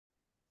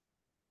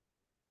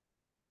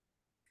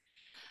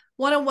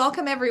Want to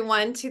welcome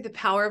everyone to the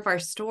power of our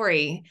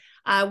story.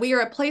 We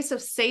are a place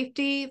of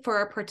safety for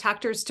our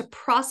protectors to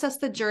process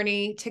the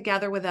journey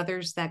together with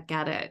others that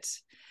get it.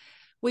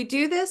 We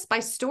do this by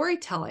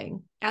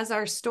storytelling as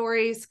our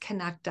stories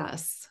connect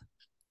us.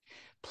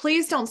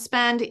 Please don't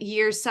spend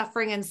years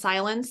suffering in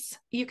silence.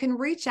 You can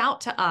reach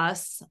out to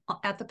us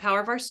at the power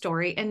of our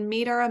story and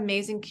meet our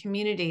amazing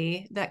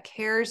community that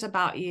cares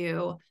about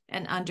you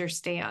and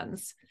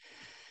understands.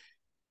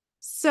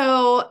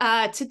 So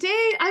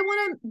today I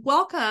want to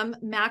welcome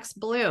Max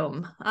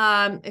Bloom.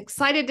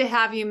 Excited to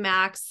have you,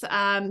 Max.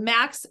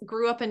 Max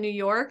grew up in New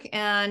York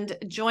and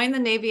joined the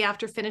Navy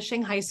after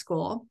finishing high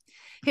school.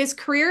 His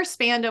career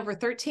spanned over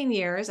 13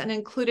 years and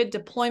included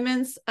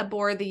deployments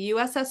aboard the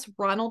USS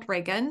Ronald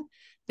Reagan,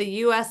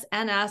 the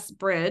USNS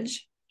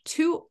Bridge,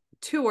 2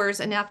 tours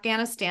in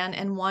Afghanistan,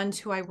 and 1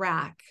 to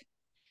Iraq.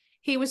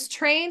 He was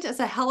trained as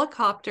a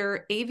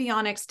helicopter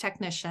avionics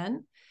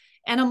technician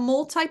and a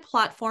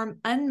multi-platform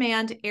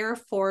unmanned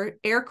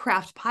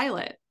aircraft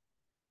pilot.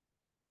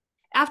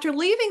 After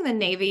leaving the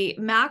Navy,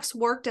 Max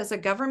worked as a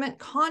government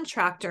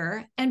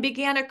contractor and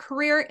began a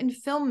career in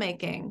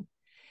filmmaking.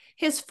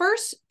 His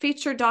first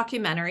feature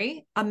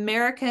documentary,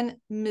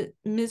 American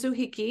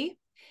Mizuhiki,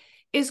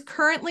 is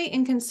currently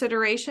in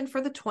consideration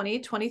for the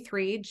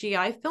 2023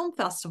 GI Film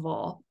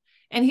Festival.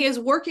 And he is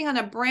working on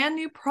a brand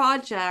new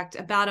project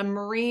about a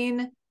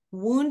Marine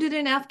wounded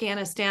in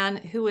Afghanistan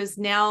who is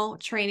now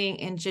training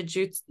in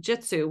Jiu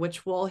Jitsu,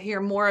 which we'll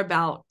hear more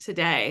about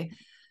today.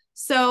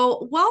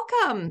 So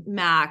welcome,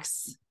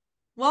 Max.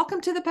 Welcome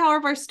to the power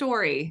of our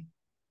story.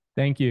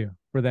 Thank you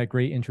for that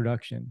great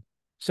introduction.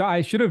 So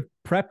I should have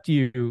prepped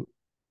you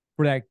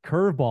for that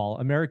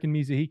curveball, American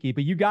Mizuhiki,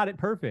 but you got it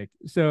perfect.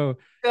 So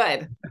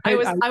good. I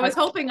was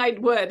hoping I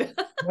would.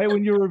 Right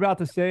when you were about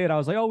to say it, I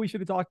was like, oh, we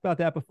should have talked about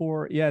that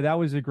before. Yeah, that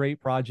was a great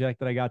project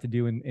that I got to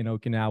do in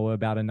Okinawa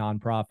about a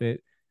nonprofit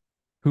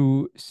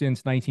who, since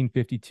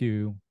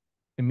 1952,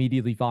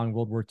 immediately following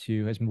World War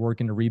II, has been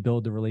working to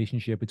rebuild the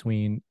relationship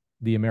between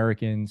the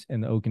Americans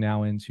and the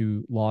Okinawans,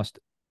 who lost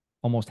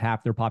almost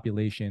half their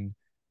population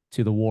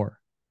to the war,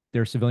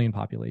 their civilian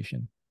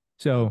population.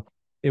 So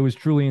it was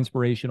truly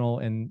inspirational,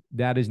 and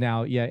that is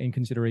now, in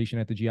consideration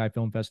at the GI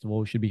Film Festival.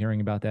 We should be hearing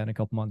about that in a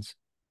couple months.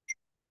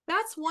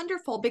 That's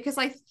wonderful, because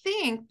I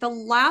think the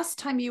last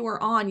time you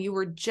were on, you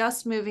were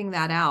just moving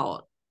that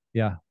out.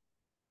 Yeah.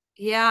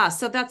 Yeah.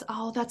 So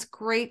that's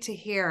great to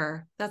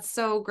hear. That's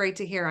so great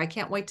to hear. I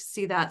can't wait to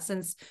see that,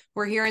 since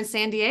we're here in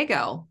San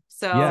Diego.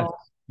 So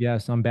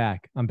yes, I'm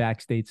back. I'm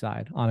back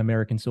stateside on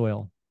American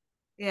soil.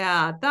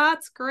 Yeah,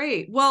 that's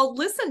great. Well,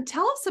 listen,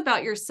 tell us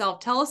about yourself.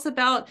 Tell us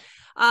about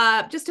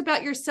just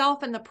about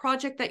yourself and the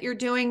project that you're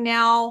doing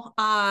now.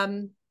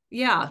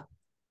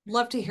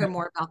 Love to hear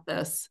more about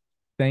this.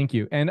 Thank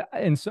you.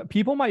 And so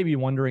people might be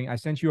wondering, I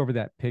sent you over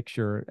that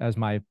picture as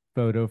my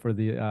photo for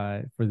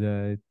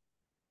the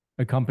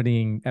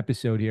accompanying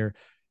episode here.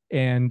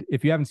 And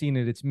if you haven't seen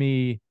it, it's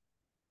me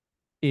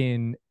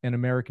in an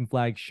American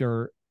flag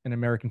shirt, an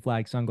American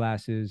flag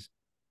sunglasses,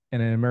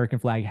 and an American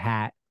flag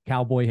hat,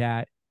 cowboy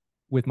hat,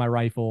 with my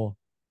rifle,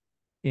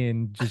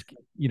 in just,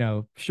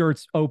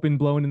 shirts open,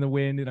 blowing in the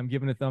wind, and I'm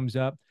giving a thumbs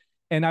up.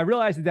 And I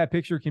realized that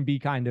picture can be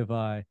kind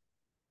of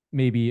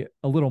maybe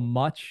a little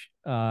much,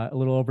 a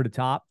little over the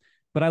top.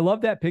 But I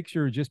love that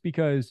picture just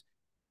because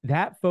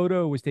that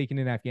photo was taken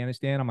in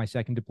Afghanistan on my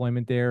second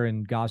deployment there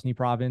in Ghazni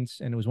province.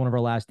 And it was one of our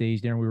last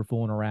days there, and we were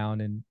fooling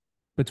around. And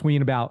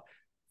between about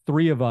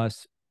 3 of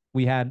us,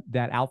 we had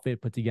that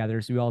outfit put together.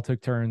 So we all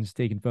took turns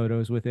taking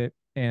photos with it.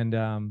 And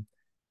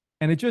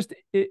it just,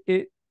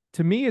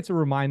 to me, it's a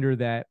reminder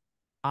that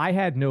I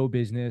had no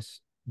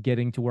business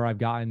getting to where I've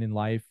gotten in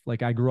life.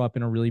 Like, I grew up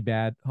in a really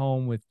bad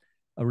home with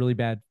a really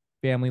bad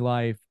family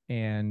life,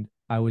 and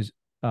I was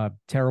a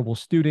terrible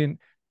student,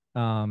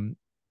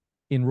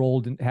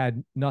 enrolled and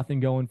had nothing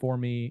going for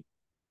me,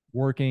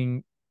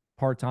 working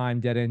part-time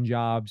dead-end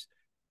jobs,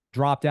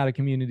 dropped out of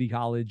community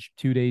college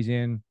 2 days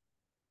in,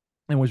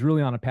 and was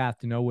really on a path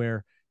to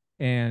nowhere.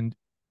 And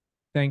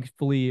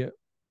thankfully,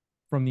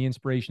 from the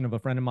inspiration of a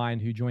friend of mine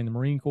who joined the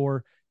Marine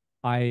Corps,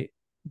 I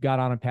got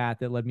on a path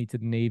that led me to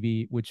the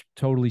Navy, which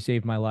totally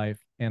saved my life.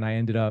 And I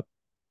ended up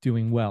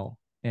doing well.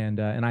 And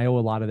I owe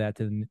a lot of that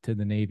to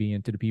the Navy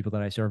and to the people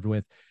that I served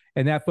with.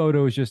 And that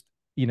photo is just,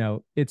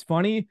 it's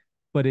funny,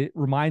 but it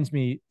reminds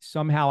me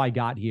somehow I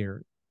got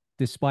here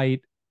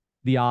despite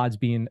the odds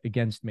being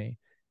against me.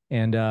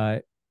 And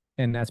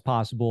that's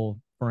possible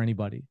for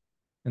anybody.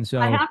 And so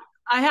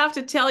I have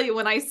to tell you,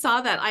 when I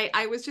saw that,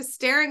 I was just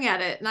staring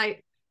at it, and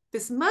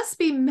this must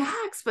be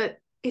Max, but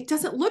it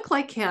doesn't look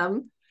like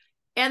him.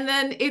 And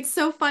then it's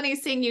so funny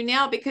seeing you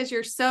now, because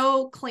you're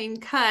so clean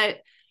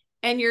cut,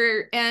 and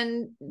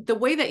the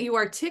way that you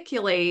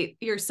articulate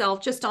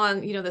yourself just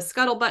on, the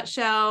Scuttlebutt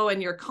Show,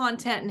 and your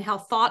content and how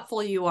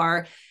thoughtful you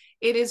are.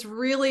 It is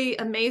really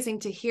amazing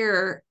to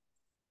hear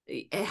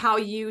how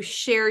you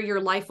share your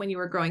life when you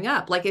were growing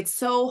up. Like, it's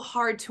so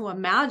hard to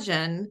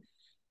imagine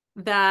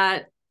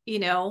that,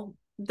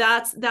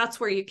 that's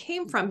where you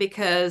came from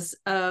because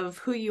of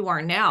who you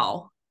are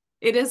now.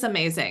 It is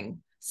amazing.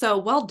 So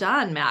well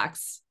done,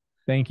 Max.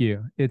 Thank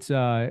you. It's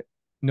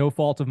no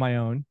fault of my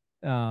own.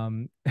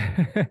 Um,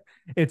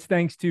 it's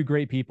thanks to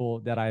great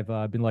people that I've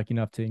been lucky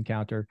enough to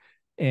encounter,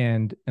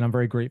 and I'm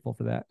very grateful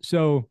for that.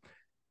 So,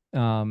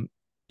 um,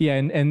 yeah,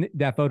 and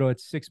that photo,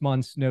 it's 6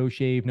 months, no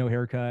shave, no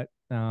haircut,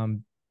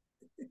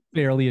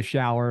 barely a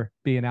shower,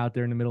 being out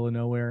there in the middle of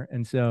nowhere,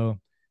 and so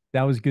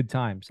that was good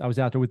times. I was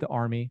out there with the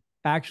Army.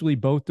 Actually,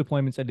 both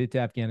deployments I did to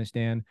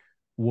Afghanistan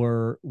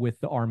were with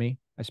the Army.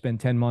 I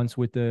spent 10 months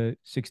with the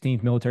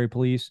 16th Military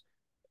Police,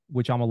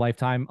 which I'm a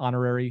lifetime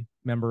honorary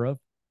member of.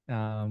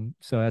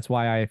 So that's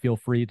why I feel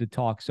free to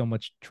talk so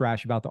much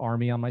trash about the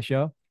Army on my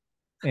show.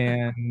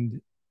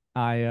 And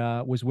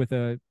I was with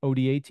a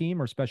ODA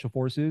team or Special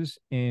Forces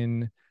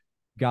in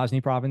Ghazni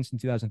province in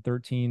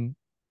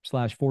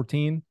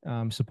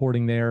 2013/14,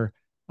 supporting their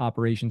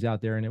operations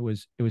out there, and it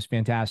was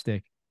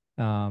fantastic.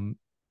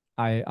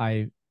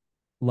 I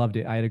loved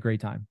it. I had a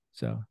great time.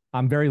 So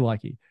I'm very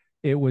lucky.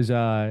 It was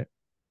and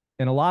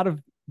a lot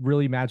of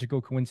really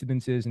magical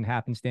coincidences and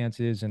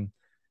happenstances and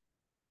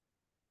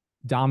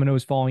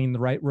dominoes falling in the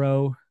right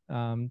row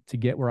to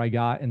get where I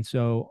got. And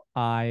so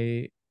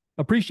I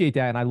appreciate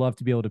that. And I love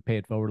to be able to pay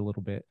it forward a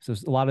little bit. So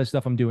a lot of the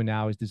stuff I'm doing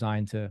now is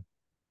designed to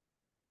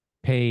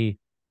pay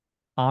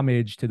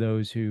homage to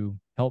those who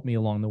helped me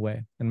along the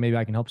way. And maybe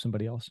I can help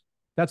somebody else.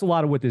 That's a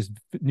lot of what this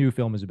new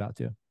film is about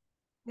too.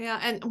 Yeah.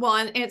 And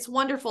it's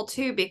wonderful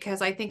too,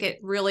 because I think it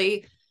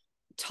really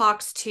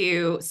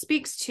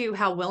speaks to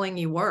how willing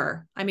you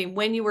were. I mean,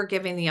 when you were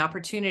given the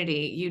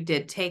opportunity, you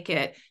did take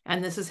it,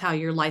 and this is how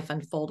your life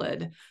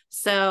unfolded.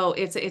 So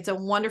it's a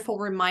wonderful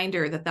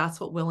reminder that that's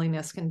what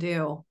willingness can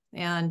do.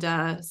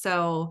 And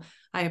so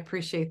I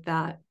appreciate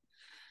that.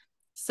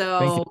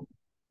 Thank you. So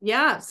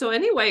yeah. So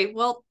anyway,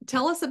 well,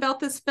 tell us about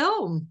this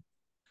film.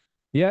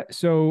 Yeah.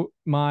 So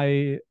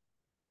my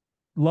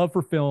love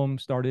for film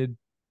started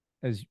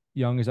as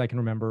young as I can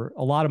remember.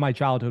 A lot of my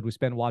childhood was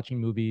spent watching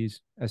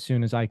movies as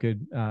soon as I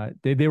could.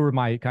 They were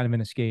my kind of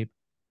an escape.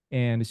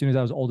 And as soon as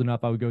I was old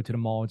enough, I would go to the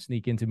mall and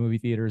sneak into movie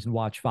theaters and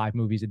watch 5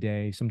 movies a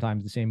day,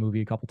 sometimes the same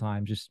movie a couple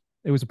times. Just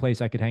it was a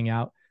place I could hang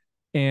out.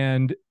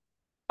 And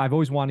I've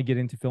always wanted to get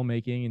into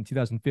filmmaking. In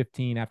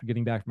 2015, after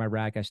getting back from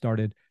Iraq, I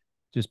started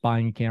just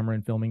buying a camera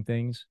and filming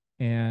things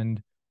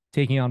and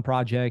taking on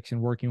projects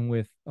and working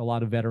with a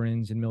lot of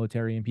veterans and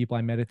military and people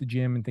I met at the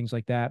gym and things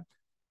like that.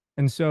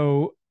 And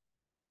so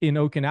in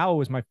Okinawa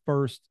was my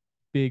first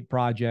big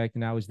project,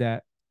 and that was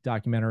that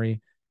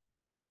documentary.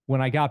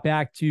 When I got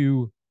back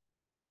to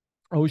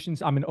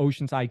I'm in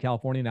Oceanside,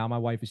 California now. My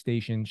wife is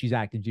stationed. She's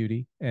active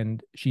duty,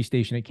 and she's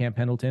stationed at Camp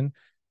Pendleton.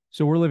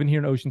 So we're living here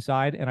in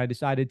Oceanside, and I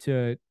decided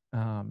to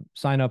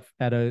sign up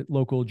at a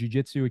local Jiu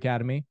Jitsu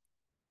academy.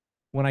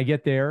 When I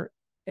get there,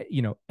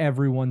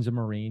 everyone's a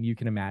Marine. You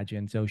can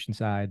imagine it's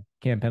Oceanside,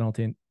 Camp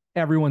Pendleton.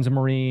 Everyone's a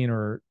Marine,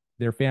 or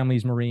their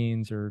family's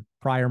Marines, or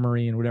prior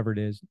Marine, whatever it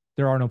is.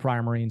 There are no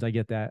prior Marines. I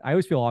get that. I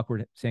always feel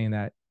awkward saying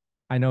that.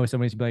 I know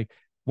somebody's be like,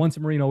 once a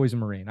Marine, always a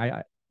Marine,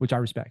 which I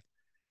respect.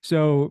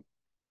 So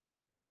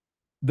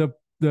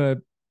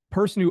the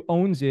person who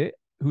owns it,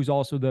 who's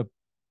also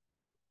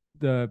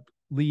the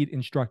lead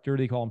instructor,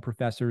 they call them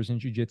professors in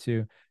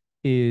jiu-jitsu,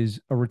 is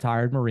a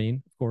retired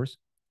Marine, of course.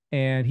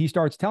 And he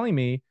starts telling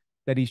me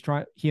that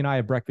he and I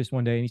had breakfast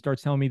one day, and he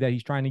starts telling me that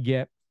he's trying to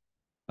get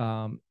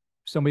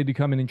somebody to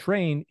come in and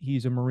train.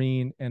 He's a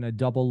Marine and a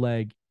double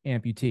leg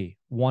amputee,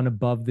 one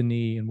above the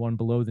knee and one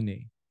below the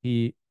knee.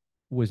 He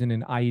was in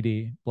an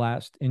IED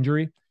blast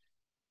injury,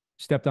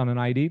 stepped on an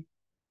IED,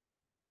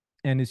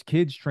 and his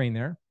kids train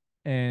there.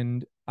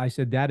 And I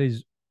said, that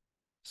is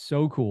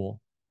so cool.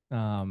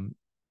 I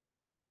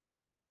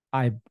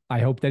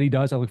hope that he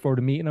does. I look forward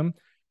to meeting him.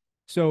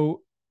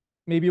 So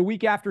maybe a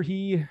week after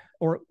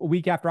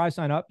I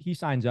sign up, he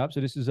signs up. So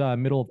this is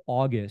middle of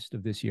August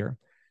of this year.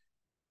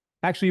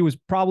 Actually, it was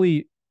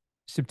probably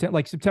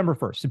September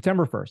 1st.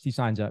 September 1st, he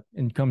signs up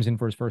and comes in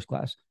for his first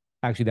class.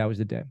 Actually, that was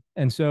the day.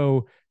 And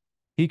so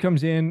he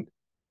comes in,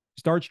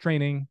 starts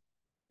training,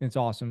 and it's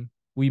awesome.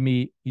 We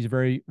meet. He's a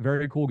very,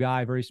 very cool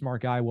guy, very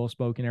smart guy,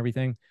 well-spoken,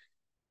 everything.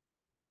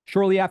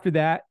 Shortly after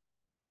that,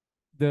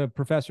 the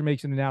professor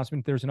makes an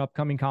announcement. There's an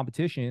upcoming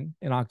competition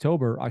in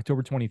October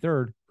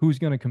 23rd. Who's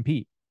going to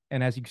compete?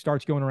 And as he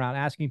starts going around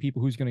asking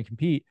people who's going to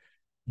compete,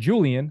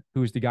 Julian,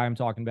 who's the guy I'm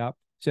talking about,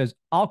 says,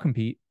 I'll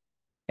compete.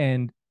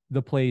 And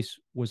the place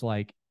was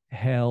like,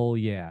 hell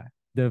yeah.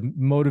 The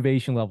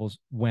motivation levels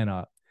went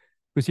up.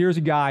 Because here's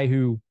a guy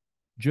who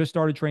just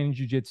started training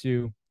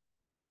jiu-jitsu.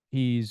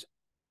 He's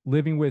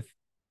living with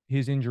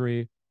his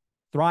injury,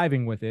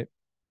 thriving with it.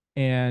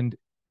 And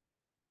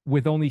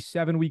with only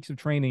 7 weeks of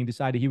training,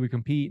 decided he would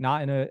compete,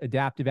 not in an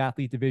adaptive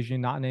athlete division,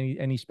 not in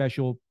any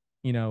special,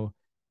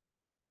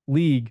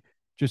 league,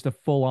 just a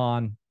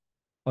full-on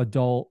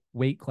adult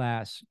weight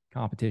class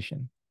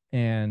competition.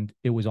 And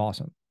it was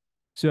awesome.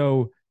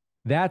 So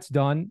that's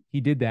done. He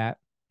did that.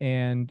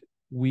 And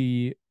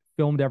we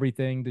filmed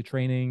everything, the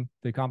training,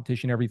 the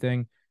competition,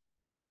 everything.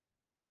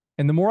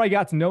 And the more I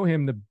got to know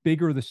him, the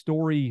bigger the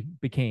story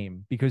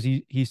became, because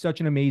he's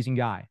such an amazing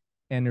guy.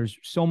 And there's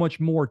so much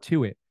more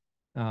to it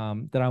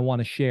that I want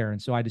to share.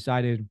 And so I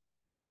decided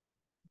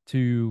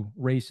to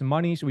raise some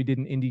money. So we did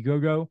an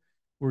Indiegogo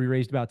where we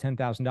raised about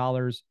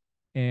 $10,000,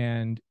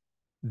 and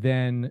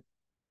then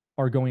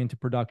are going into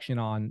production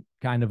on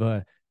kind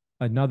of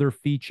another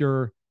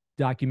feature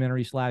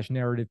documentary /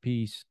 narrative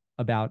piece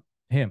about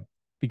him,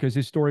 because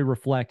his story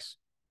reflects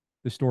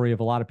the story of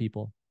a lot of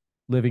people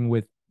living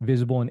with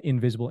visible and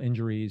invisible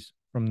injuries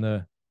from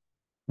the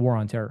war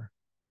on terror.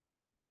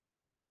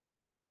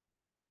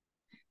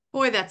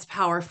 Boy, that's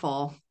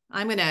powerful.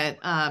 I'm going to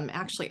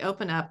actually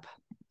open up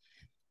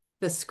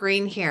the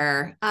screen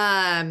here.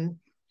 Can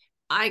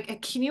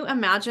you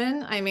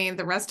imagine? I mean,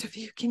 the rest of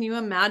you, can you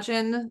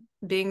imagine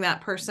being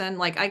that person?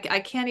 Like,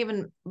 I can't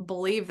even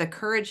believe the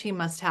courage he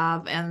must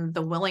have and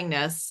the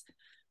willingness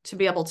to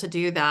be able to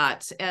do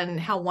that, and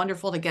how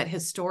wonderful to get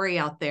his story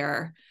out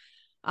there.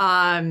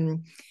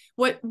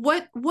 What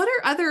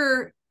are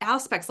other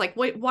aspects? Like,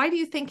 why do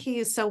you think he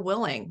is so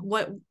willing?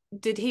 What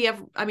did he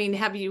have? I mean,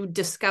 have you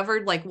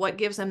discovered like what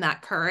gives him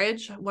that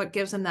courage? What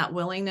gives him that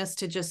willingness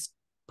to just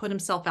put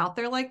himself out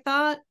there like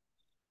that?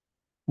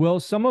 Well,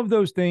 some of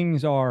those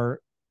things are,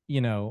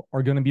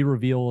 are going to be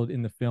revealed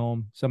in the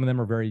film. Some of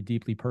them are very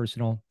deeply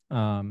personal.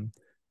 Some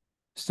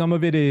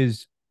of it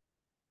is,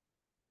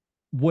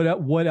 what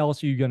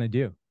else are you going to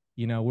do?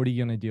 What are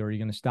you going to do? Are you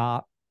going to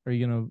stop? Are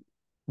you going to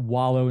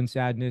wallow in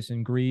sadness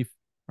and grief?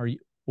 Or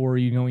are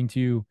you going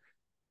to,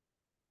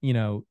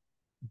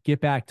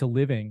 get back to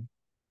living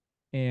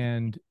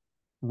and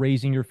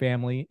raising your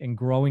family and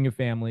growing a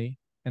family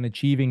and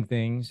achieving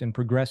things and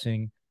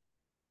progressing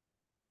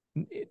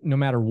no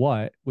matter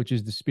what, which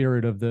is the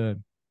spirit of the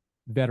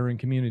veteran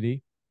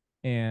community.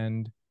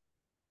 And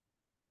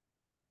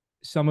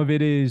some of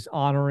it is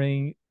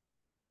honoring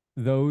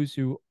those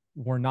who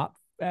were not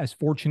as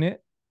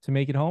fortunate to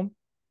make it home.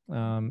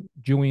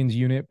 Julian's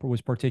unit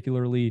was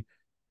particularly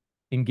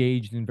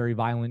engaged in very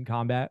violent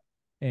combat,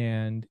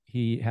 and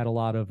he had a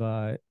lot of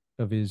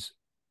his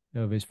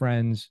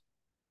friends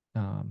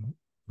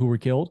who were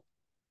killed,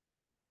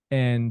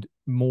 and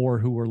more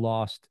who were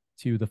lost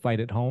to the fight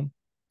at home,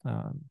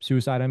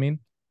 suicide, I mean.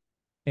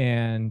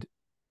 And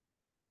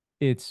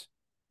it's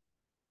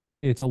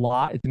a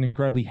lot. It's an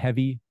incredibly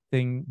heavy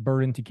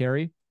burden to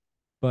carry,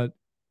 but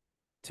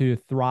to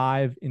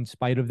thrive in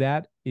spite of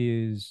that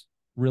is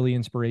really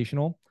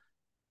inspirational.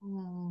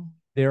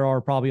 There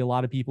are probably a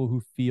lot of people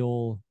who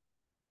feel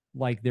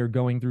like they're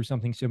going through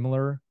something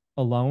similar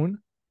alone,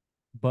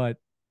 but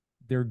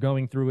they're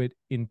going through it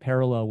in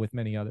parallel with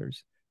many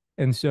others.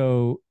 And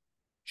so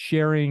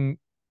sharing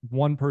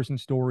one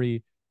person's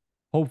story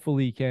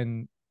hopefully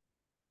can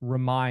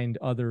remind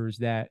others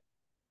that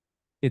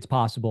it's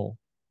possible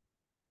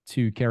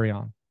to carry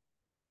on.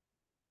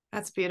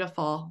 That's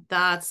beautiful.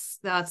 That's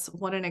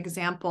what an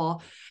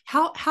example.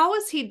 How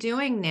is he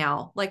doing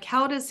now? Like,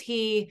 how does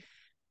he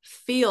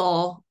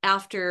feel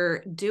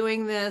after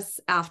doing this,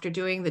 after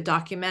doing the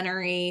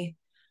documentary?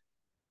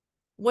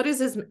 What is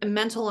his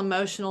mental,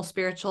 emotional,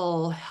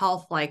 spiritual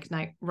health like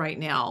right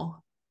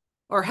now?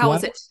 Or how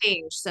has it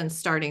changed since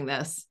starting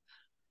this?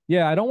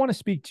 Yeah, I don't want to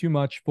speak too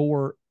much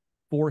for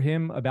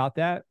him about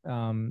that.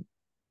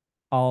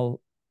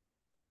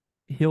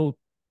 He'll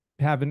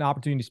have an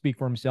opportunity to speak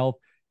for himself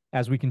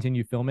as we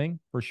continue filming,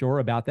 for sure,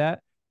 about that.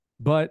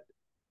 But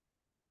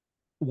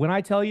when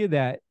I tell you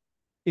that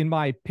in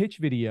my pitch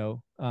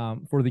video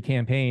for the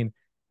campaign,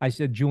 I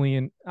said,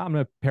 Julian, I'm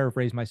going to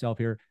paraphrase myself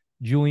here.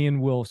 Julian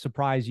will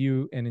surprise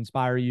you and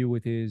inspire you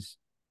with his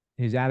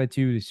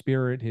attitude, his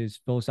spirit, his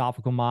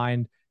philosophical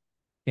mind.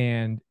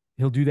 And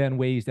he'll do that in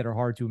ways that are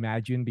hard to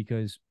imagine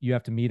because you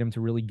have to meet him to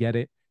really get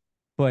it.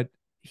 But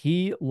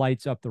he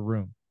lights up the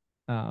room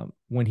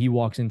when he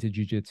walks into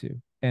Jiu Jitsu.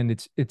 And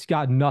it's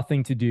got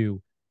nothing to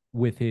do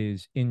with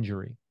his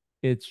injury.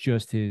 It's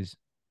just his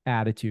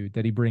attitude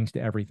that he brings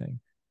to everything.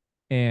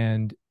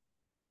 And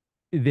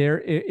there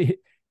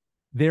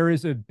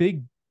is a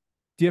big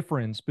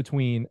difference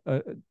between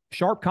a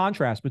sharp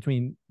contrast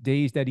between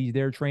days that he's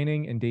there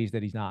training and days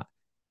that he's not.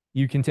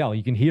 You can tell,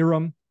 you can hear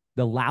him,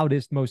 the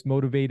loudest, most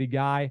motivated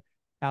guy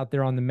out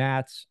there on the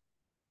mats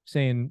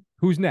saying,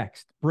 who's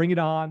next? Bring it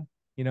on.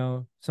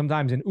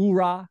 Sometimes an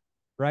oorah,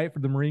 right, for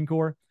the Marine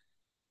Corps.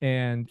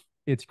 And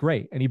it's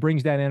great. And he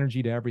brings that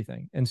energy to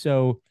everything. And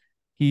so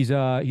he's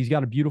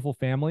got a beautiful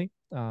family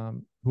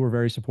who are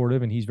very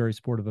supportive, and he's very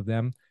supportive of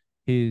them.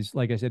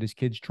 Like I said, his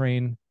kids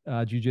train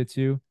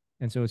jiu-jitsu.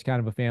 And so it's kind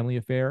of a family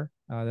affair.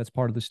 That's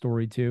part of the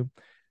story too.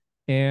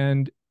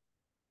 And,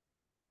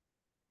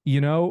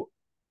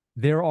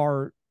 there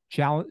are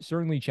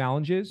certainly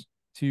challenges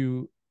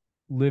to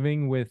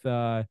living with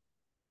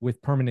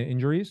permanent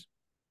injuries.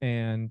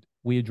 And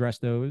we address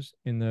those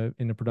in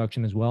the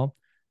production as well,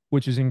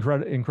 which is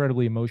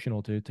incredibly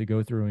emotional to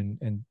go through.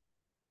 And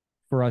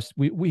for us,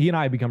 he and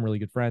I have become really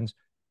good friends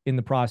in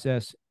the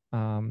process.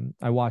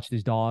 I watched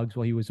his dogs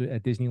while he was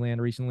at Disneyland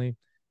recently.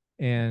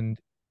 And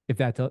if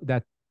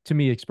that to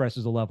me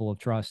expresses a level of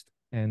trust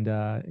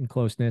and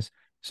closeness.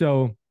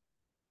 So,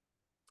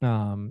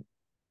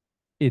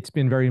 it's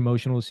been very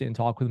emotional to sit and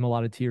talk with him, a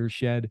lot of tears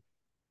shed,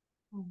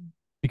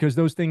 because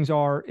those things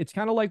it's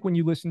kind of like when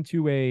you listen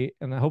to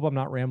and I hope I'm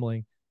not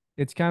rambling.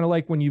 It's kind of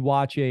like when you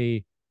watch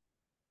a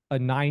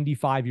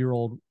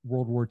 95-year-old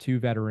World War II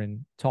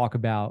veteran talk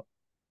about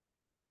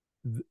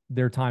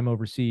their time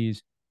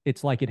overseas.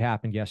 It's like it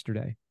happened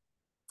yesterday.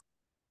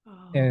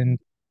 Oh, And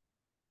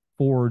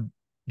for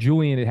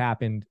Julian, it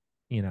happened,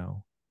 you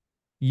know,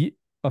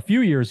 a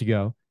few years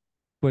ago,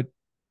 but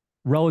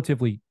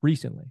relatively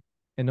recently.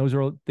 And those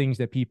are things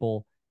that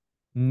people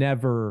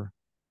never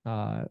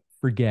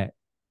forget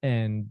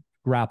and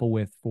grapple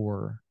with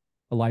for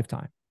a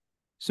lifetime.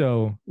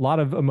 So a lot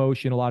of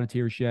emotion, a lot of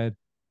tears shed.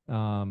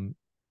 Um,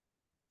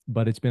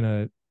 but it's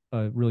been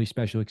a really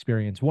special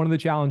experience. One of the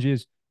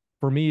challenges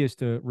for me is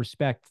to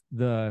respect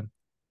the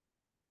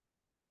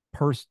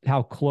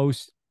how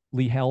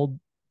closely held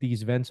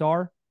these events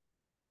are,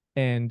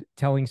 and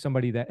telling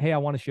somebody that, hey, I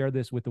want to share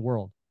this with the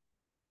world,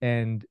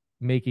 and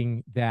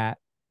making that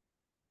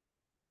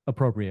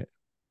appropriate.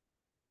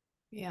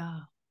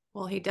 yeah.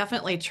 Well, he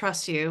definitely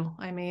trusts you.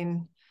 I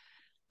mean,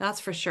 that's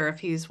for sure. If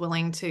he's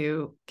willing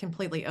to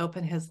completely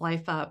open his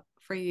life up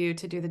for you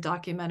to do the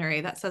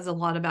documentary, that says a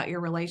lot about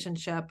your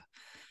relationship.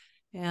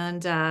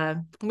 And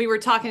we were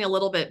talking a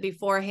little bit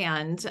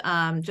beforehand,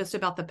 just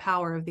about the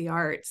power of the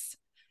arts.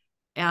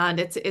 And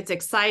it's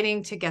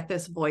exciting to get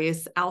this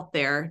voice out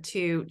there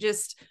to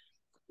just,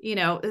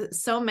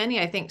 so many,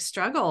 I think,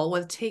 struggle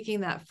with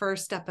taking that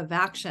first step of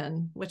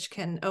action, which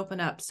can open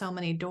up so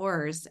many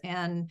doors.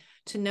 And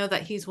to know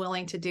that he's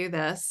willing to do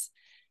this.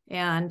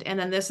 And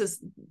then this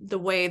is the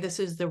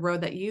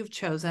road that you've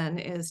chosen,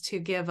 is to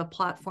give a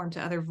platform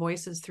to other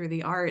voices through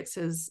the arts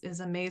is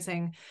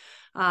amazing.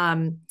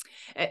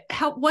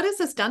 What has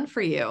this done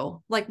for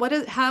you? Like, what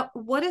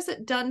has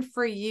it done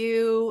for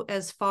you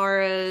as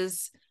far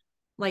as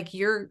like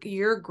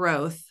your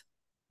growth,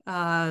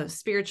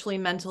 spiritually,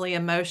 mentally,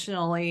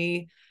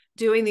 emotionally,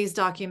 doing these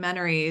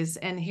documentaries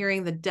and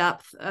hearing the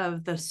depth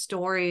of the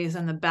stories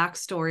and the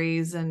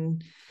backstories?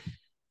 And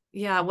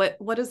yeah,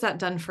 what has that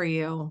done for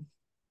you?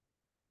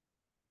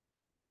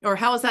 Or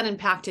how has that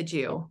impacted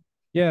you?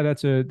 Yeah,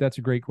 that's a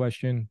great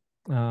question.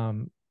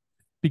 Um,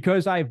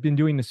 because I've been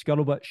doing the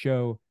Scuttlebutt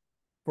show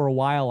for a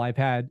while, I've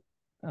had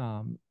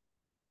um,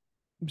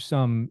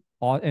 some,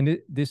 and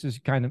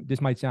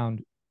this might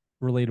sound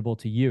relatable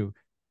to you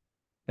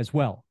as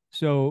well.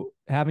 So,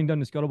 having done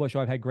the Scuttlebutt show,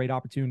 I've had great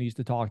opportunities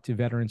to talk to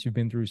veterans who've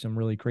been through some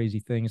really crazy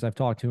things. I've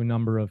talked to a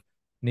number of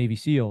Navy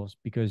SEALs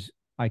because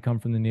I come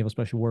from the Naval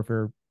Special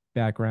Warfare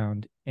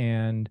background,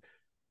 and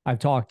I've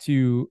talked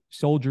to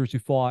soldiers who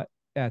fought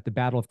at the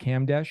Battle of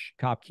Kamdesh,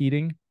 Cop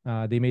Keating.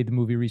 They made the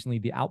movie recently,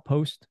 The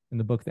Outpost, in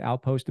the book The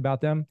Outpost,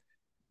 about them.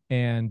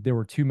 And there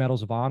were 2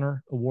 medals of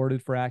honor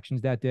awarded for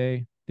actions that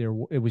day.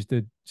 It was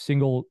the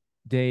single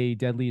day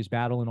deadliest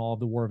battle in all of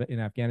the war in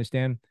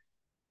Afghanistan.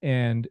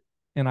 And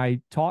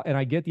I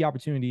get the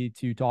opportunity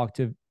to talk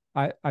to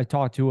I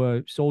talked to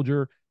a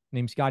soldier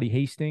named Scotty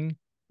Hastings,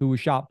 who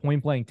was shot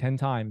point blank 10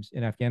 times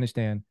in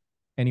Afghanistan,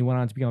 and he went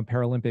on to become a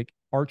Paralympic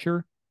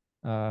archer,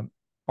 uh,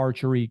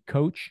 archery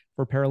coach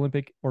for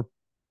Paralympic or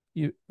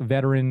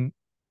veteran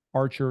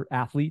archer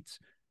athletes,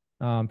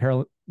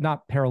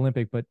 not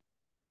Paralympic, but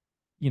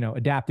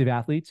adaptive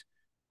athletes.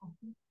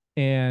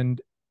 And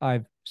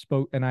I've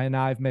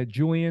met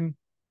Julian,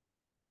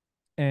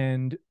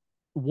 and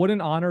what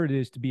an honor it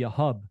is to be a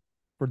hub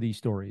for these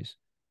stories.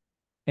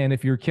 And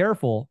if you're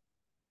careful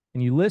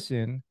and you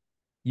listen,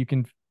 you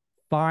can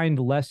find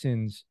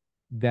lessons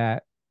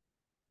that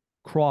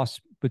cross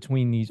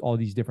between all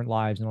these different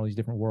lives and all these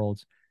different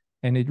worlds.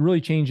 And it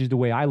really changes the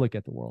way I look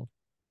at the world.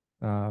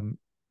 Um,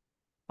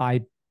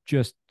 I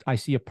I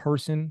see a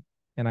person,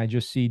 and I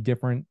just see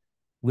different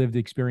lived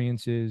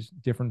experiences,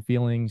 different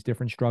feelings,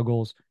 different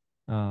struggles.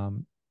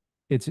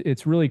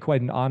 It's really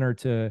quite an honor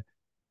to,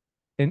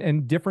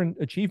 and different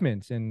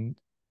achievements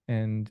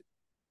and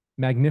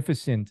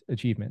magnificent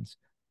achievements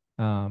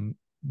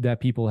that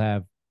people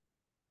have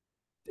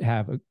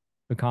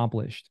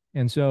accomplished.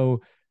 And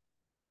so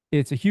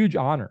it's a huge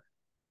honor.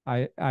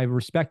 I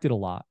respect it a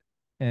lot,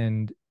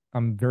 and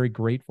I'm very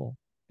grateful.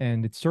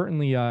 And it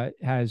certainly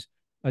has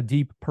a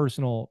deep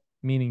personal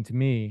meaning to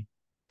me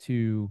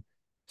to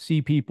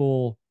see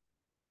people,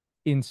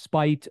 in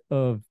spite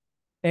of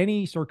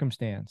any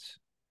circumstance,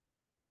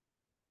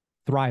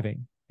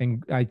 thriving.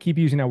 And I keep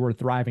using that word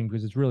thriving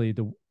because it's really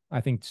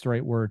I think it's the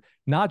right word,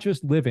 not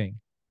just living,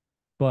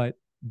 but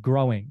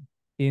growing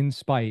in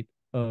spite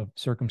of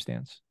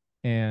circumstance.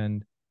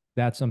 And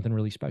that's something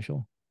really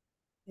special.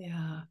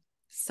 Yeah,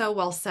 so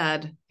well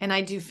said. And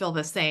I do feel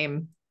the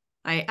same.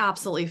 I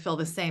absolutely feel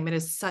the same. It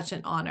is such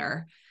an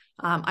honor.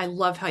 I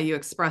love how you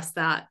express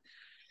that.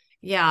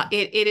 Yeah,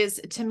 it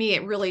is, to me,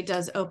 it really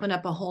does open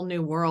up a whole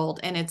new world.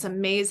 And it's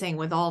amazing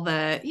with all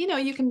the,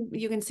 you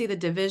can see the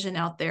division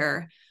out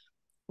there.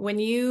 When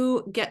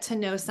you get to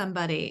know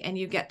somebody and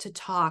you get to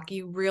talk,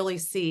 you really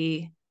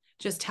see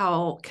just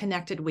how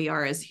connected we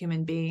are as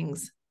human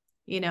beings.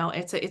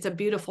 It's a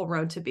beautiful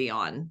road to be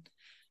on.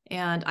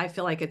 And I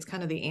feel like it's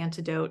kind of the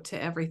antidote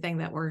to everything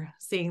that we're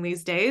seeing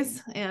these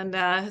days. And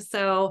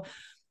so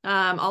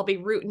I'll be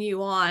rooting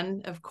you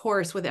on, of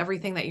course, with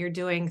everything that you're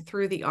doing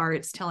through the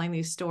arts, telling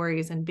these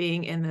stories and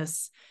being in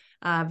this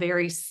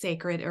very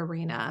sacred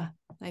arena.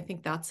 I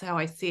think that's how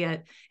I see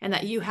it, and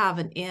that you have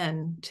an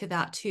in to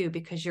that too,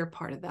 because you're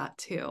part of that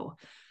too.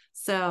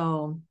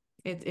 So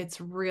it's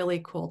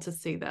really cool to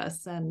see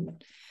this.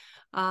 And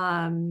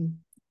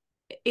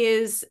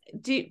does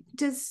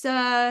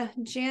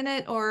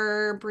Janet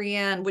or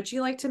Brianne, would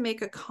you like to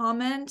make a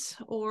comment,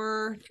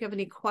 or do you have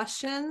any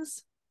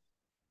questions?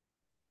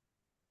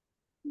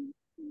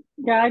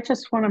 Yeah, I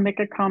just want to make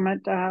a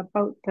comment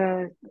about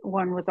the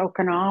one with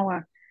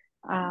Okinawa.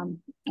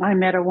 I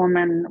met a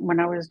woman when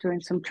I was doing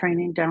some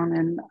training down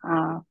in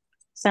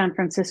San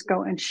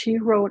Francisco, and she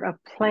wrote a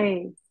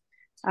play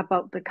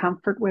about the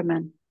comfort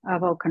women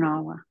of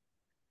Okinawa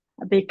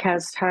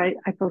because I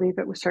believe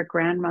it was her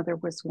grandmother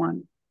was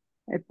one.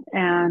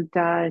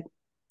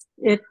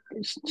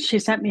 She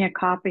sent me a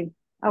copy.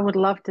 I would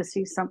love to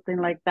see something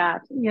like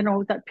that,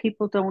 that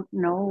people don't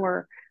know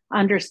or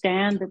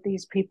understand that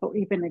these people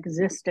even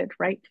existed,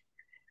 right?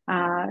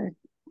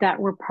 That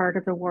were part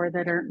of the war,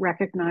 that aren't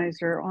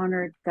recognized or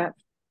honored, that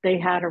they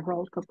had a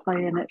role to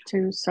play in it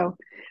too. So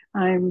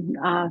I'm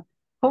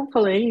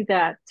hopefully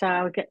that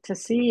I'll get to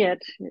see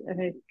it.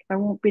 I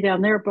won't be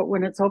down there, but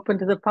when it's open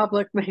to the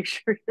public, make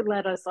sure you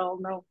let us all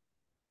know.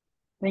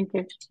 Thank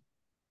you.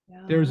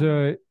 There's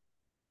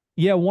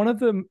one of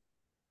the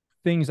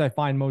things I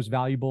find most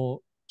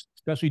valuable,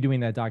 especially doing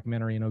that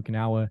documentary in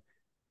Okinawa,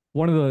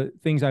 one of the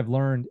things I've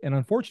learned, and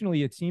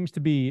unfortunately it seems to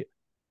be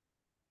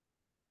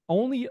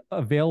only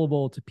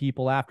available to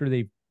people after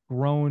they've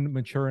grown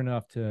mature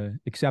enough to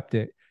accept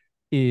it,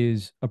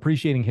 is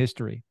appreciating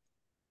history.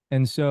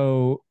 And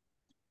so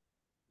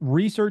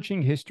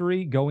researching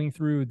history, going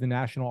through the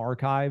National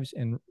Archives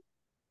and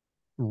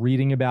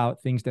reading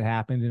about things that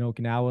happened in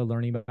Okinawa,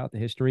 learning about the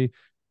history,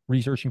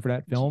 researching for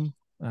that film,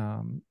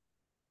 I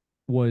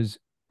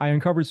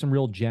uncovered some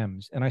real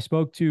gems. And I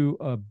spoke to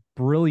a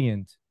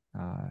brilliant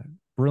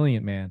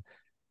man,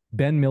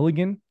 Ben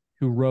Milligan,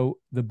 who wrote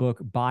the book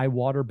By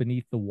Water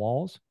Beneath the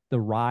Walls, The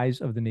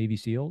Rise of the Navy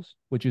SEALs,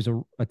 which is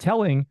a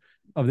telling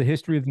of the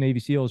history of the Navy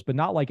SEALs, but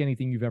not like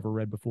anything you've ever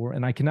read before.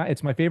 And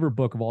it's my favorite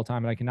book of all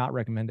time, and I cannot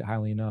recommend it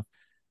highly enough.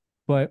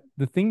 But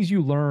the things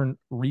you learn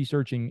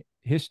researching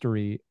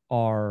history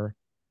are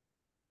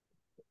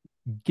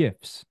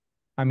gifts.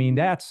 I mean,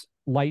 that's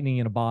lightning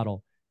in a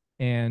bottle.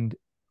 And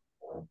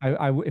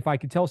if I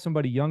could tell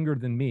somebody younger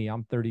than me,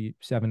 I'm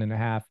 37 and a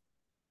half,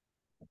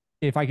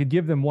 if I could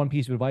give them one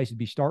piece of advice, it'd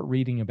be start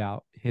reading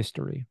about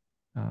history.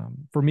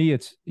 For me,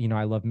 it's,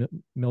 I love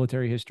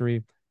military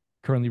history.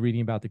 Currently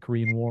reading about the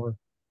Korean War,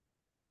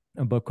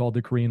 a book called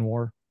The Korean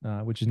War,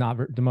 which is not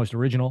the most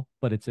original,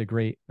 but it's a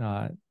great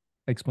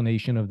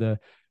explanation of the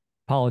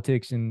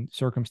politics and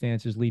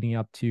circumstances leading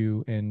up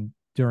to and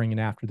during and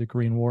after the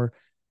Korean War.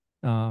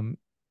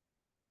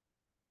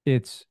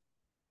 It's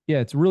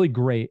really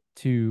great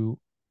to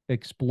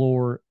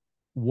explore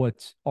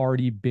what's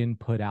already been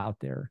put out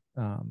there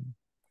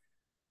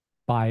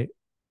by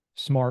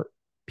smart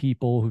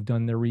people who've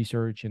done their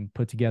research and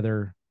put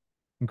together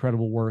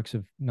incredible works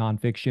of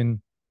nonfiction.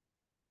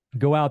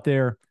 Go out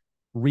there,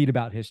 read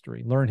about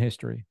history, learn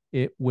history.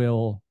 It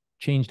will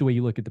change the way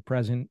you look at the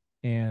present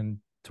and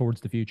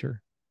towards the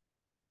future.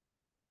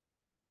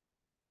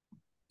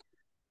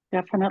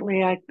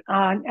 Definitely.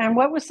 And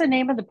what was the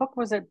name of the book?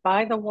 Was it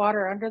By the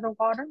Water, Under the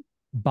Water?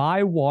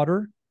 By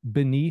Water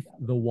Beneath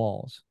the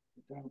Walls.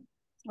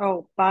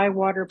 Oh, By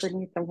Water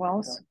Beneath the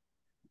Walls.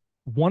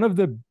 One of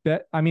the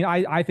best,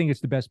 I think it's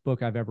the best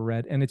book I've ever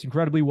read, and it's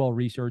incredibly well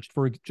researched.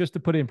 For just to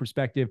put it in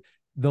perspective,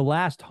 the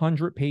last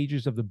 100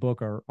 pages of the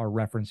book are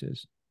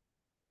references.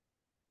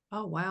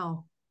 Oh,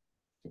 wow.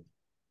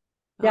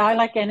 Yeah, I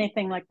like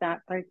anything like that.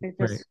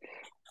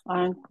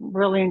 I'm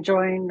really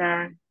enjoying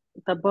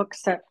the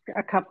books that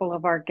a couple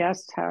of our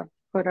guests have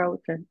put out,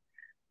 and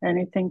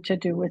anything to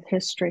do with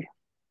history.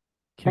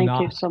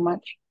 Thank you so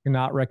much.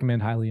 Cannot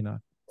recommend highly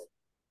enough.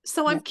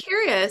 So I'm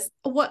curious,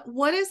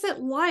 what is it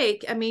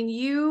like? I mean,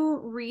 you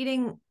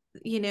reading,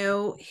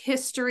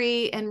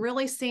 history and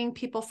really seeing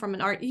people from an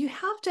art, you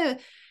have to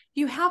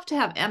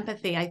have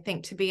empathy, I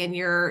think, to be in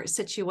your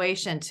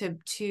situation,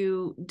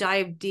 to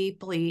dive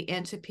deeply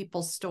into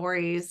people's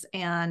stories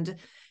and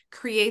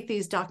create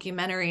these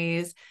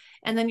documentaries.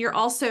 And then you're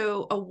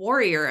also a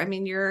warrior. I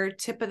mean, you're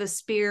tip of the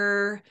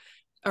spear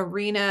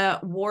arena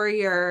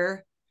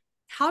warrior.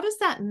 How does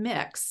that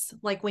mix?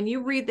 Like when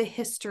you read the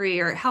history,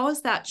 or how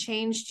has that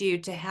changed you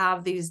to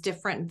have these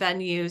different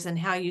venues and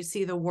how you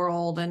see the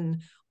world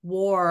and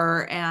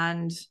war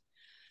and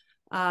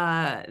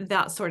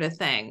that sort of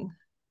thing?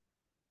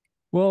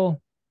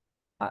 Well,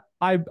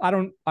 I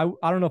don't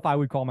know if I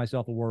would call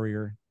myself a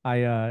warrior.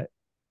 I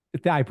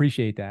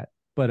appreciate that,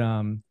 but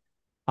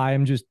I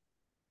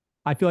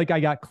feel like I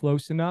got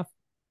close enough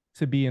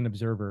to be an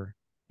observer,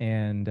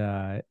 and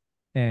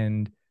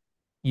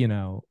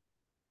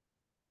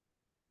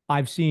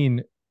I've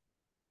seen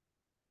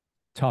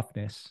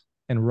toughness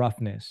and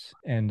roughness,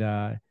 and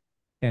I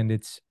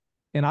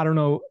don't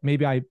know,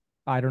 maybe I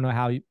don't know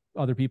how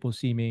other people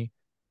see me,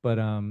 but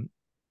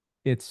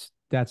that's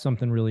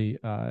something really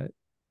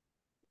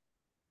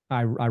I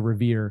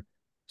revere.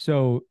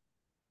 So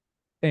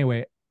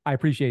anyway, I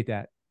appreciate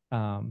that.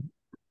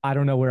 I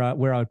don't know where I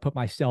would put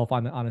myself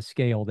on a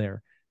scale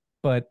there,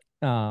 but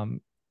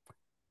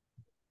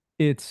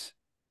it's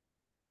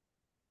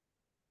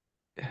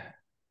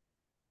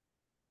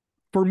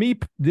for me.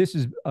 This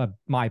is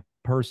my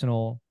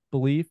personal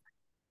belief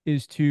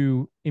is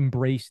to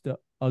embrace the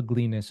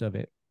ugliness of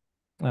it.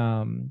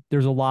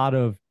 There's a lot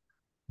of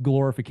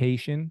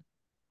glorification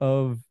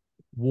of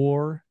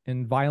war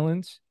and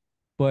violence,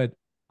 but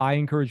I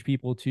encourage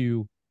people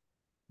to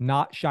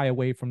not shy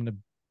away from the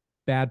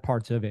bad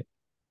parts of it.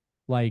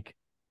 Like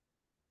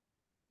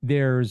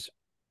there's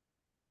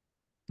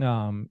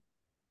people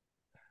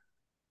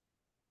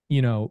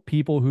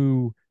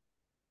who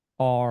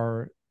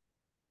are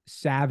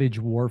savage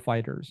war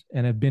fighters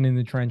and have been in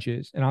the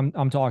trenches, and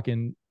I'm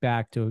talking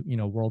back to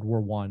World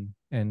War I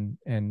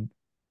and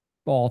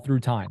all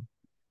through time.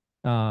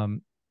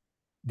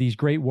 These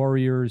great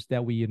warriors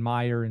that we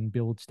admire and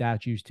build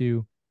statues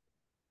to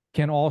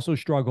can also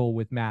struggle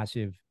with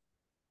massive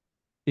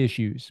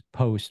issues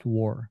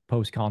post-war,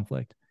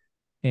 post-conflict.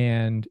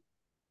 And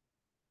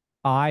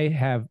I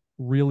have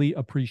really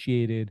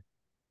appreciated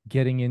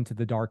getting into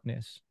the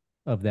darkness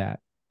of that,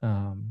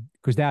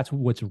 because that's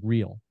what's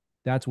real.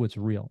 That's what's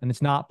real. And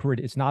it's not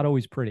pretty. It's not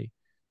always pretty.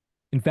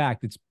 In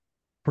fact, it's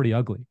pretty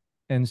ugly.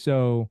 And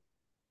so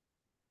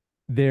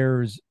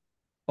there's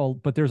a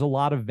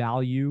lot of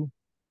value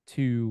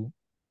to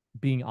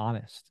being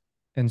honest.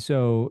 And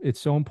so it's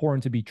so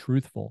important to be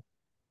truthful.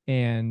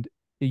 And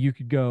you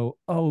could go,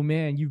 oh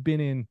man, you've been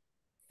in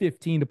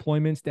 15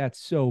 deployments. That's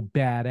so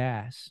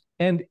badass.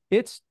 And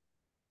it's,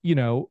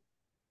 it's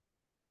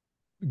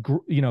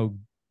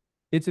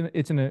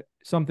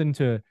something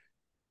to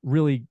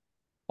really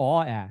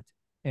awe at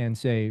and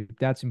say,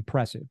 that's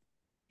impressive.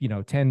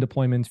 10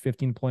 deployments,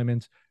 15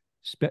 deployments,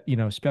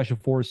 special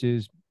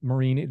forces,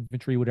 Marine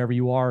infantry, whatever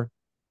you are,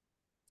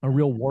 a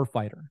real war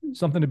fighter,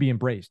 something to be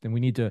embraced. And we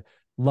need to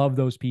love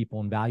those people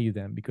and value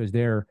them because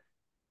they're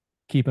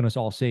keeping us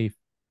all safe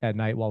at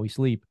night while we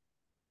sleep.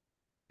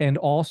 And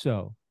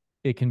also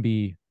it can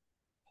be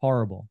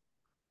horrible.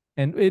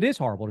 And it is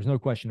horrible. There's no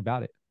question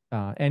about it.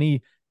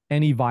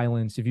 Any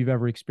violence, if you've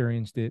ever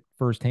experienced it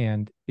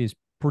firsthand, is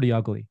pretty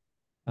ugly.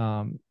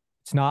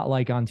 It's not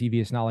like on TV.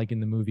 It's not like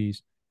in the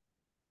movies.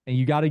 And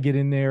you got to get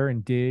in there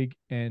and dig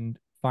and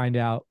find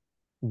out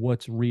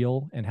what's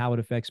real and how it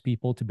affects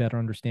people to better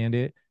understand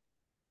it.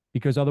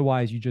 Because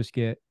otherwise you just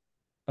get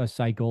a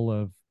cycle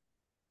of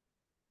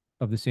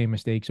the same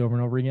mistakes over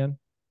and over again.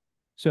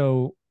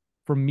 So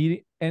for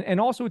me, and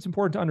also it's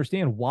important to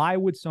understand, why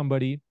would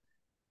somebody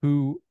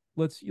who,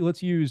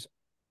 let's use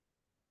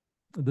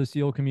the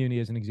SEAL community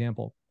as an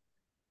example.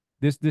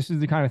 This is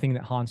the kind of thing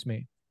that haunts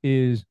me,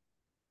 is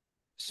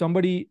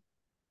somebody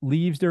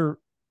leaves the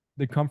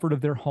comfort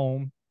of their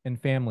home and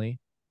family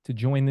to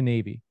join the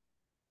Navy.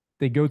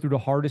 They go through the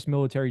hardest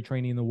military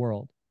training in the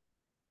world,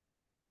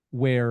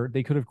 where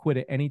they could have quit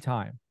at any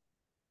time,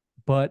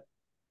 but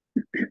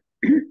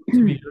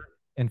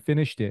and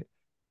finished it.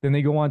 Then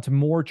they go on to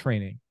more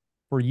training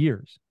for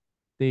years.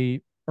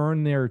 They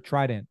earn their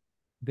trident.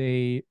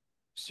 They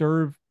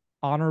serve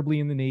honorably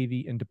in the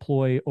Navy and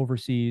deploy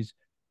overseas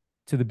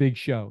to the big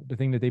show, the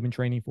thing that they've been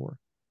training for.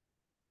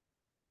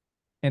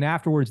 And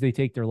afterwards, they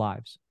take their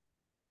lives.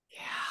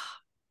 Yeah.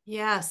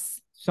 Yes.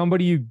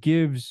 Somebody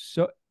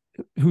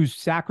who's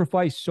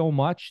sacrificed so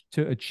much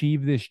to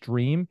achieve this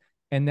dream,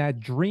 and that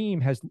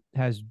dream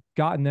has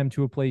gotten them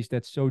to a place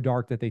that's so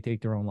dark that they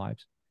take their own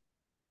lives.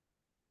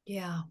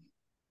 Yeah.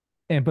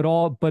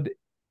 But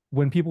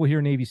when people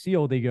hear Navy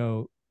SEAL, they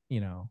go,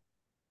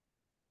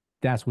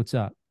 that's what's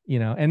up,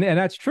 and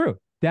that's true.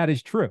 That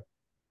is true.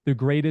 The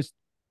greatest,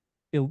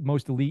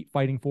 most elite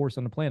fighting force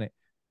on the planet.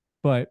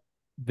 But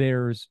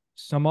there's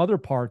some other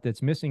part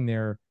that's missing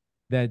there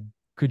that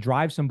could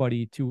drive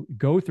somebody to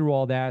go through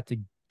all that, to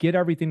get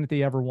everything that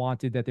they ever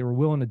wanted, that they were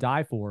willing to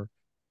die for.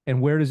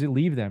 And where does it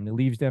leave them? It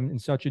leaves them in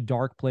such a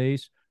dark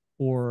place,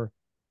 or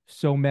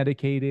so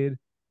medicated,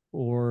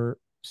 or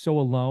so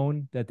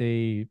alone that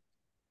they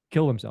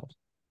kill themselves.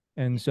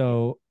 And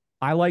so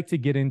I like to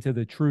get into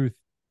the truth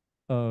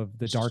of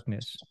the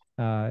darkness,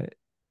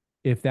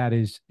 if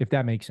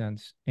that makes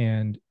sense,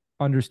 and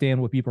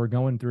understand what people are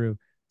going through,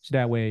 so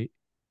that way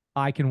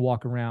I can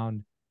walk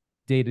around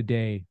day to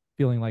day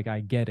feeling like I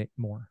get it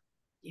more.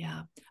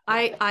 Yeah.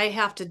 I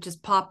have to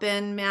just pop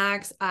in,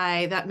 Max.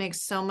 That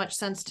makes so much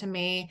sense to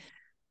me.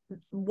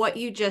 What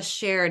you just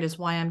shared is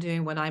why I'm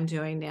doing what I'm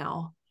doing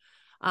now.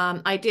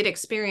 I did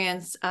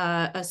experience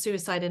a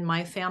suicide in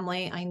my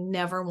family. I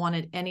never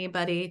wanted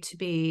anybody to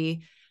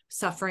be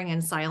suffering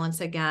in silence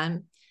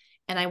again.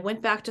 And I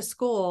went back to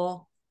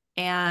school,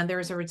 and there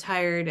was a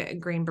retired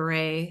Green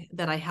Beret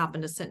that I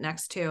happened to sit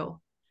next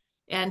to.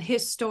 And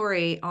his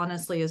story,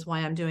 honestly, is why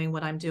I'm doing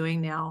what I'm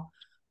doing now.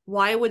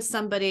 Why would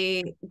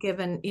somebody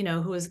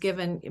who was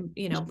given,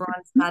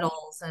 bronze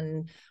medals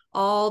and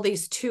all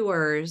these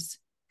tours,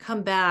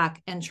 come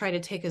back and try to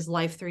take his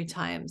life 3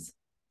 times?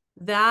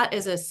 That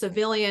is a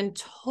civilian,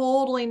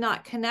 totally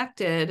not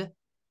connected.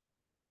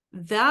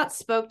 That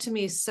spoke to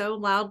me so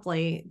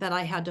loudly that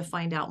I had to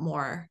find out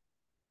more.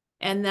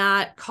 And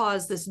that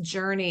caused this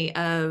journey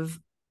of,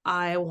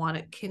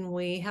 can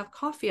we have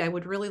coffee? I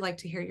would really like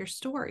to hear your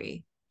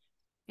story.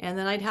 And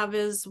then I'd have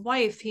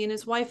he and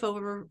his wife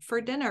over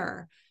for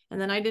dinner. And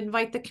then I'd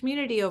invite the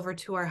community over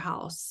to our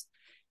house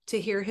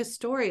to hear his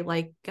story.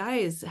 Like,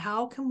 guys,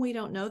 how come we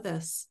don't know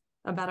this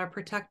about our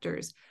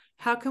protectors?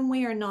 How come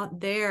we are not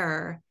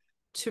there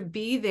to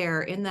be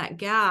there in that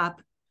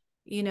gap?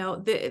 You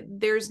know,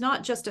 there's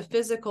not just a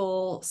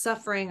physical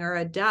suffering or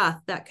a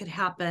death that could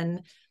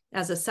happen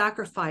as a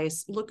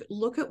sacrifice.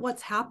 Look at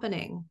what's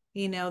happening.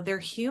 You know, they're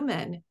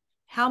human.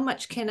 How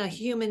much can a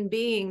human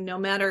being, no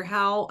matter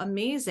how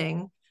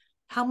amazing,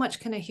 how much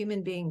can a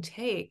human being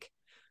take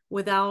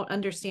without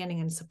understanding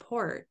and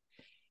support?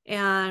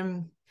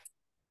 And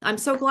I'm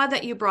so glad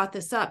that you brought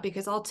this up,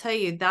 because I'll tell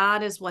you,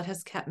 that is what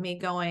has kept me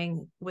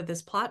going with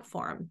this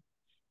platform,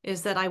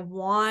 is that I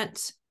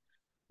want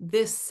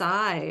this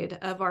side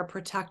of our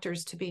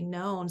protectors to be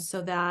known,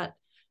 so that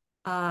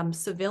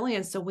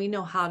civilians, so we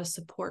know how to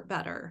support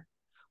better,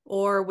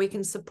 or we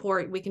can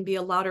be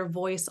a louder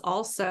voice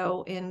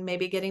also in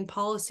maybe getting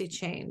policy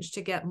change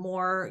to get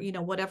more, you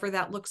know, whatever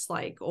that looks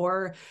like.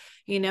 Or,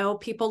 you know,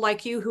 people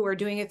like you who are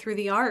doing it through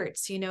the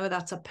arts, you know,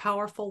 that's a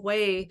powerful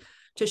way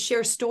to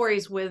share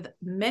stories with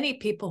many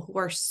people who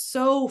are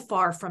so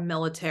far from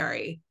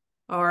military.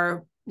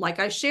 Or like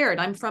I shared,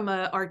 I'm from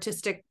an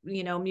artistic,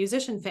 you know,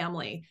 musician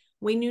family.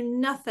 We knew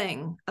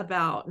nothing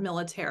about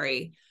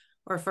military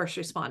or first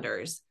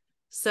responders.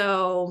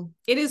 So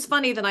it is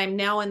funny that I'm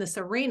now in this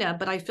arena,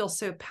 but I feel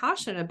so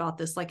passionate about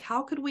this. Like,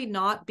 how could we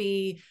not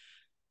be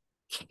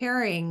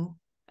caring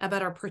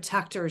about our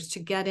protectors to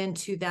get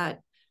into the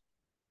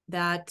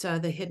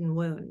hidden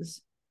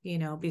wounds, you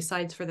know,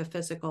 besides for the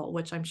physical,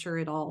 which I'm sure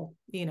it all,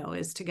 you know,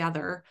 is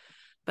together.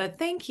 But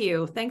thank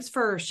you. Thanks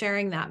for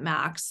sharing that,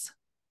 Max.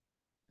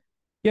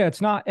 Yeah,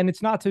 it's not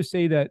to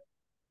say that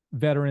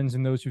veterans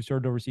and those who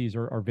served overseas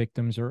are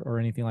victims or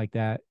anything like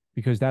that,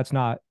 because that's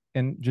not.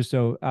 And just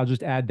so I'll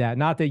just add that,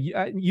 not that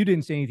you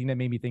didn't say anything that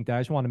made me think that. I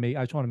just want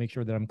to make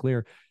sure that I'm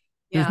clear.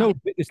 Yeah.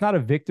 It's not a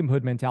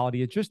victimhood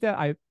mentality. It's just that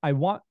I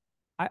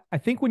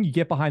think when you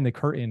get behind the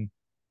curtain,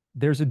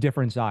 there's a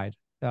different side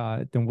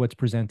than what's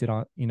presented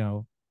on, you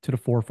know, to the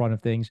forefront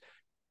of things.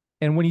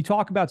 And when you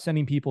talk about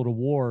sending people to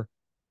war,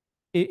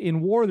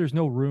 in war, there's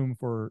no room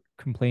for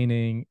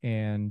complaining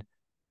and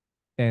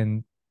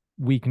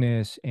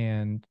weakness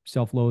and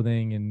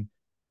self-loathing, and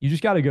you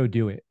just got to go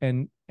do it.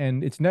 And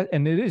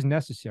it is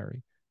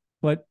necessary,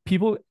 but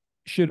people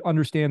should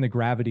understand the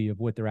gravity of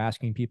what they're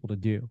asking people to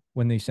do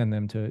when they send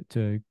them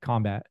to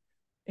combat.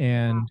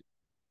 And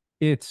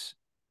it's,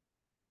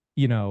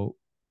 you know,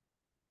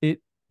 it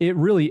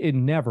really, it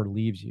never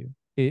leaves you.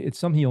 It's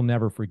something you'll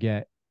never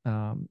forget.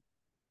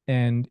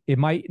 And it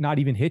might not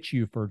even hit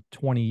you for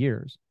 20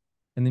 years.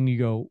 And then you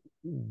go,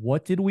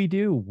 what did we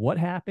do? What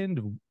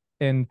happened?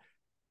 And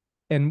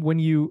when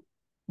you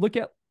look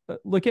at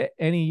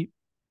any,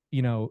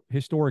 you know,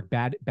 historic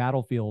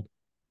battlefield,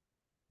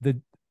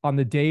 on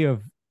the day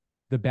of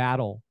the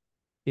battle,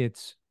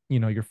 it's, you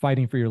know, you're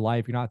fighting for your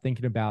life. You're not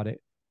thinking about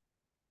it.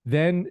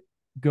 Then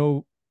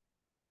go,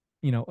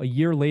 you know, a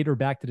year later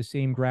back to the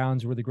same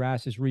grounds where the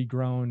grass is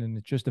regrown and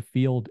it's just a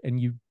field, and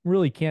you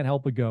really can't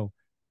help but go,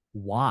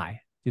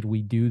 why did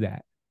we do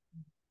that?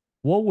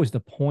 What was the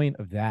point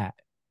of that?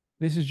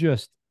 This is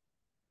just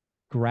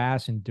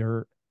grass and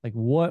dirt. Like,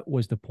 what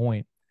was the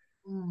point?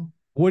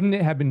 Wouldn't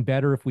it have been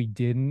better if we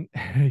didn't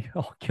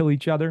all kill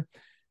each other?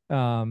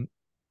 And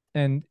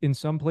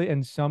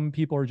some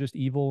people are just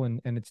evil,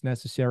 and it's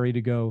necessary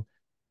to go,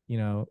 you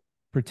know,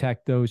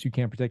 protect those who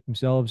can't protect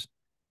themselves.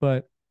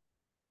 But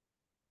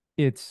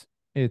it's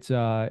there's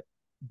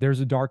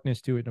a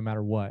darkness to it no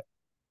matter what.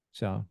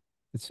 So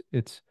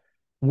it's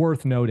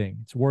worth noting.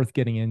 It's worth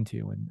getting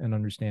into and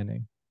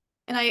understanding.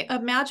 And I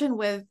imagine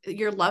with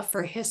your love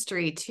for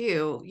history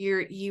too,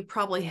 you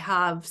probably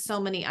have so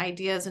many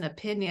ideas and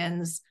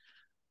opinions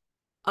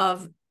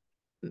of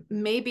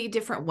maybe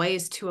different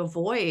ways to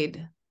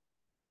avoid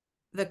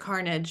the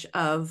carnage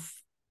of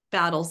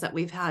battles that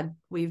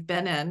we've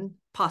been in,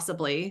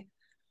 possibly.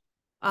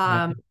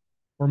 Or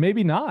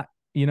maybe not.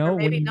 You know,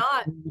 when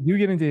you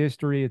get into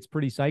history, it's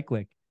pretty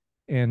cyclic,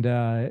 and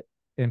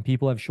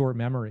people have short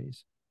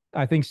memories.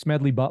 I think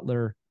Smedley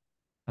Butler,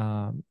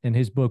 in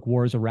his book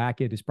War is a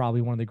Racket, is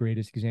probably one of the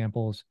greatest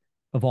examples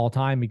of all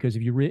time, because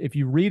if you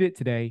read it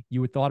today,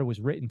 you would thought it was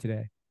written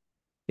today.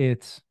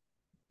 It's,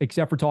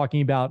 except for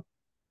talking about,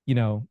 you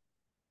know,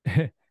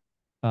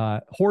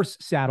 horse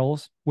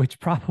saddles, which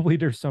probably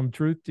there's some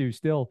truth to,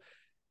 still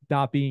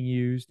not being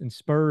used, and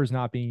spurs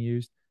not being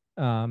used.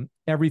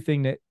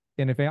 Everything that,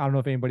 and I don't know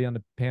if anybody on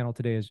the panel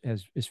today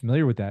is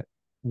familiar with that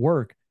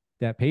work,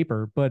 that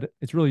paper, but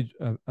it's really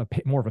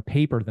more of a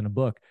paper than a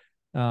book.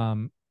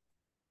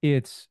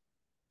 It's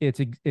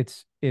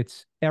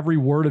every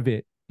word of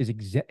it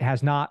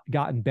has not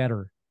gotten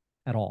better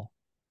at all.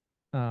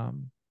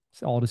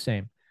 It's all the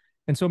same.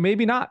 And so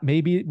maybe not,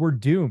 maybe we're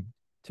doomed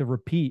to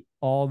repeat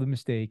all the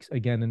mistakes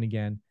again and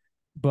again,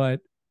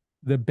 but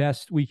the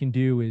best we can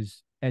do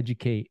is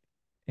educate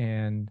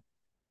and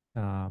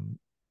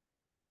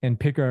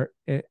and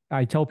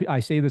I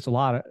say this a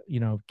lot,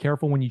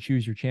 careful when you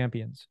choose your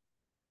champions.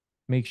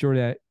 Make sure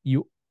that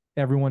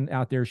everyone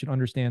out there should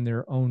understand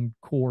their own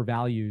core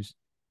values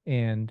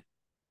and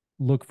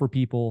look for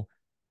people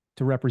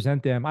to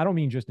represent them. I don't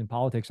mean just in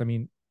politics. I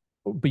mean,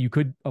 but you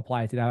could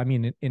apply it to that. I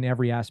mean, in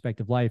every aspect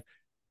of life.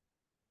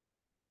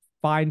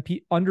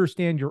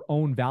 Understand your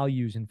own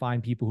values and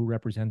find people who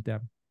represent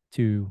them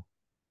to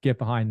get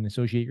behind and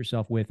associate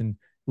yourself with and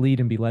lead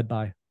and be led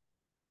by.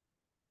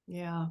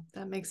 Yeah,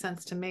 that makes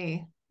sense to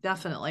me.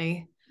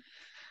 Definitely.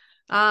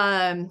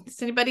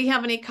 Does anybody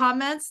have any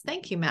comments?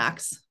 Thank you,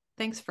 Max.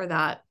 Thanks for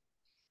that.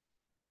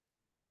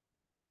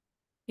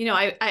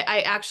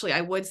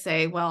 I would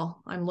say,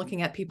 well, I'm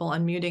looking at people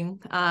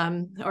unmuting,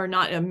 or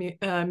not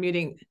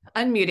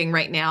unmuting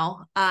right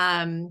now.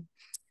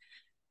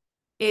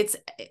 It's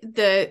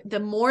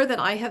the more that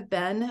I have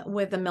been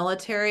with the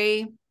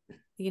military,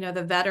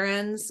 the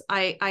veterans,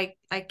 I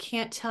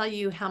can't tell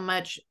you how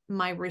much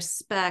my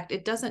respect,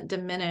 it doesn't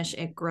diminish,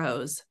 it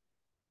grows.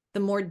 The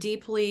more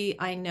deeply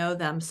I know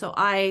them. So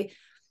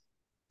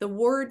the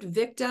word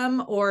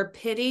victim or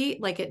pity,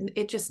 like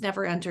it just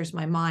never enters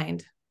my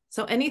mind.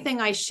 So anything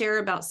I share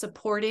about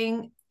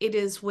supporting, it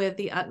is with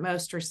the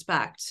utmost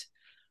respect.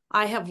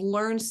 I have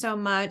learned so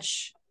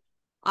much.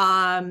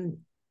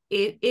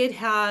 It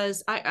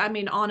has, I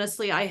mean,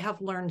 honestly, I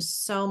have learned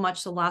so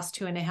much the last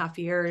 2.5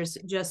 years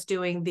just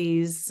doing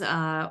these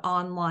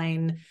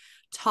online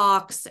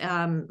talks.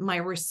 My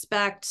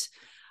respect,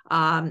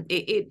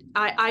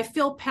 I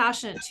feel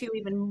passionate too,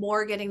 even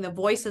more getting the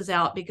voices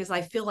out, because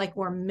I feel like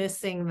we're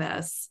missing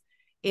this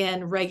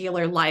in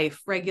regular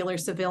life, regular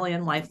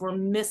civilian life. We're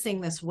missing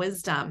this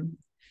wisdom.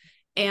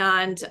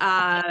 And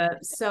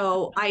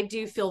so I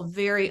do feel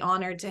very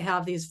honored to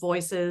have these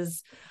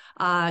voices,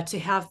 to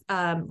have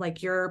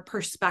like your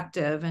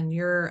perspective and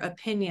your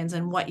opinions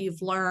and what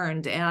you've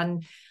learned,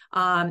 and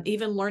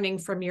even learning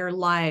from your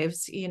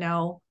lives,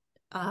 or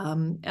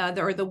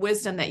the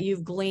wisdom that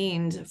you've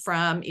gleaned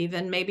from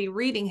even maybe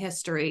reading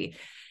history.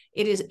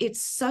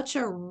 It's such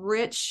a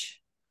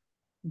rich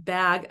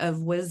bag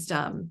of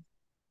wisdom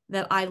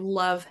that I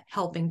love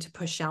helping to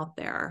push out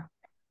there.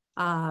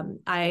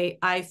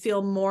 I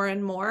feel more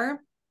and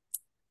more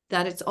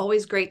that it's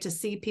always great to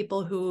see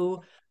people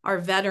who are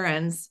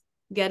veterans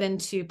get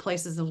into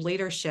places of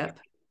leadership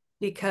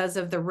because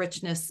of the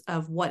richness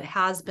of what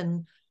has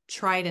been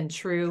tried and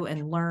true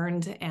and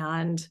learned.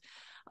 And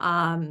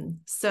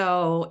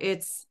so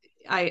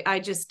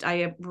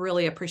I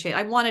really appreciate it.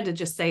 I wanted to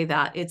just say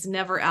that it's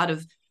never out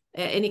of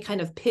any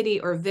kind of pity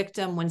or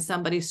victim when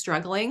somebody's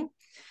struggling.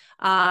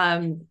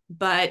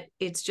 But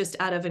it's just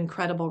out of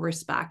incredible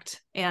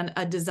respect and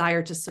a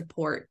desire to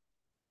support,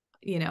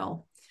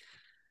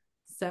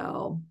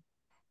 so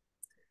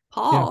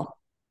Paul. Yeah,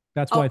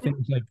 that's why I think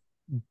like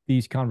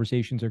these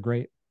conversations are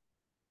great.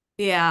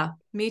 Yeah,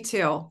 me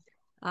too.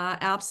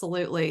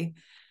 Absolutely.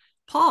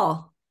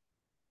 Paul.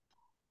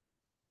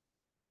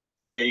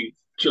 I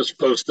just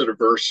posted a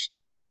verse,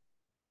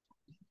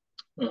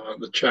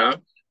 the chat,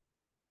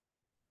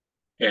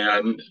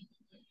 and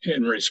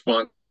in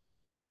response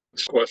to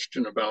the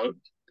question about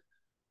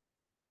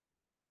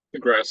the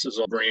grass is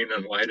all green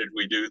and why did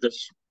we do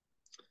this?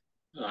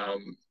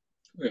 And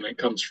it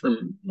comes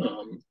from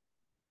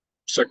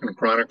 2nd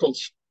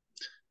Chronicles.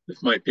 If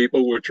my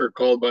people, which are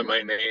called by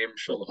my name,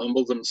 shall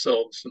humble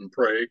themselves and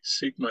pray,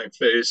 seek my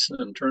face,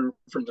 and turn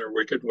from their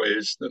wicked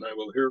ways, then I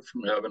will hear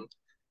from heaven,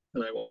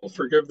 and I will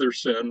forgive their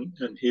sin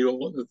and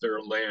heal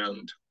their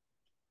land.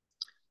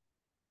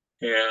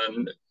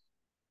 And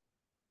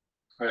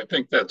I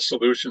think that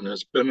solution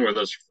has been with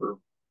us for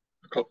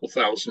a couple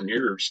thousand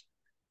years,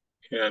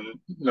 and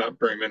not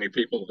very many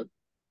people have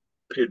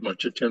paid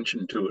much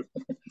attention to it.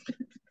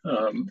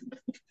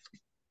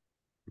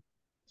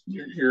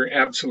 You're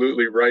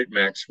absolutely right,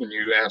 Max, when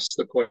you ask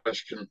the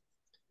question,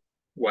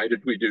 why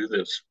did we do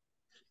this?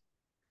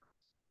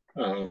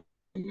 And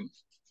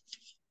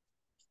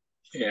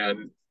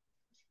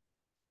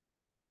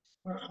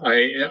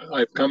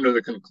I've come to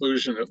the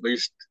conclusion, at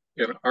least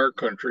in our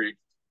country,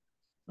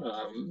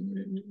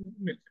 follow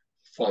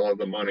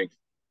the money.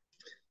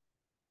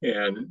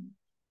 And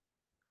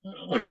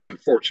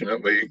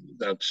unfortunately,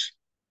 that's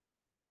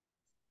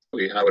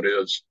how it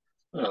is.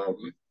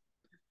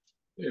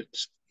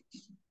 It's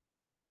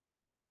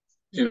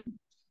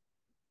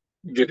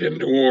get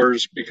into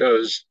wars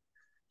because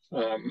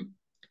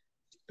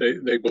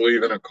they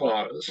believe in a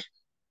cause.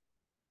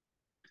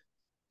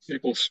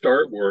 People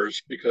start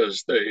wars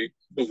because they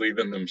believe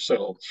in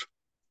themselves.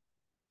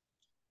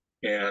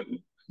 And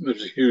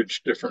there's a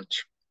huge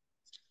difference.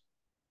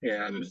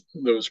 And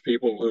those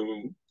people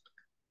who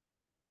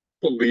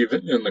believe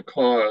in the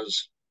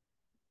cause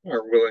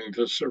are willing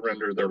to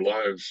surrender their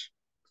lives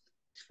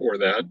for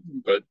that.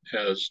 But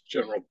as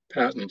General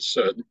Patton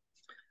said,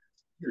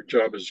 your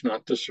job is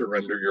not to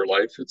surrender your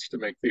life, it's to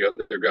make the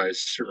other guy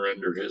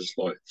surrender his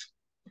life.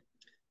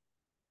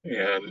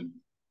 And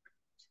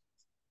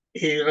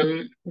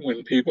even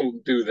when people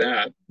do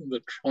that,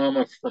 the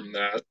trauma from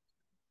that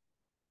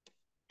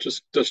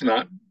just does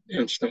not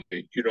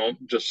instantly. You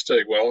don't just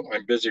say, well,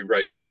 I'm busy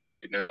right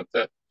not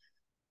that.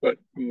 But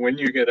when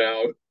you get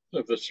out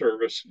of the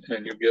service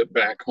and you get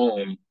back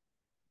home,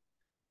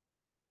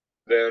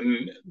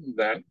 then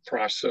that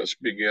process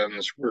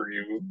begins where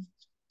you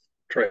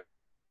try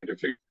to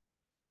figure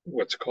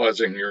what's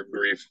causing your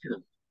grief,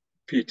 your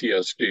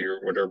PTSD,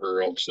 or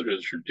whatever else it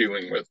is you're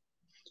dealing with.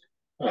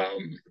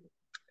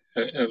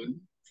 And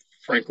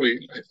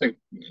frankly, I think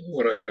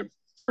what I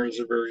is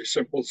a very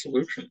simple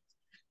solution.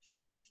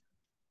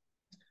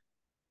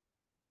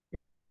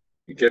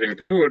 Getting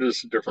to it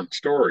is a different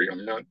story.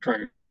 I'm not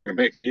trying to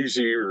make it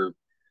easy or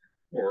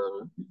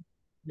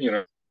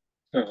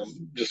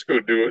just go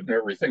do it and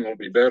everything will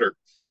be better,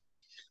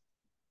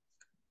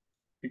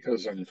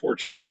 because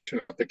unfortunately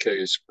not the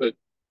case. But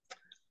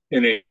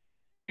in any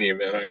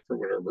event, for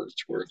whatever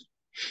it's worth.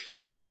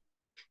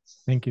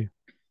 Thank you.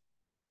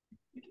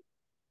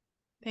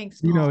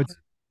 Thanks, Paul. You know,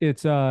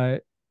 it's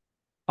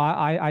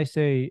I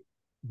say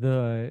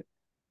the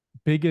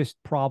biggest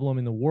problem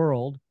in the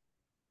world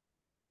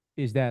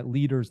is that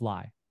leaders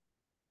lie.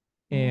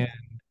 And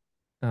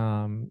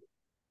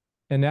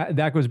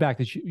that goes back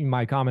to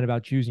my comment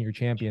about choosing your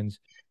champions.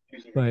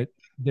 But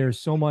there's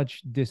so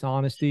much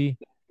dishonesty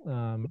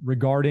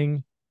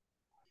regarding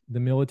the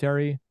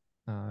military.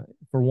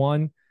 For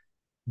one,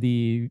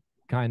 the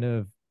kind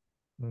of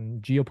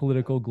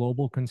geopolitical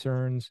global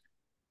concerns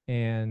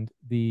and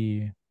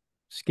the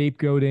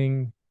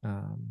scapegoating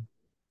and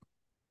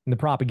the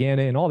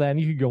propaganda and all that, and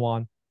you could go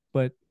on,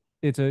 but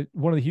it's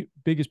one of the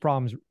biggest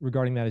problems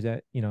regarding that is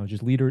that, you know,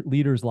 just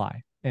leaders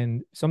lie,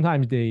 and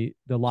sometimes the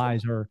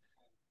lies are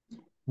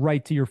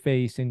right to your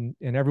face, and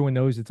everyone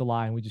knows it's a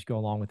lie, and we just go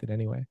along with it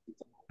anyway.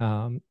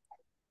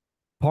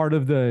 Part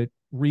of the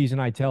reason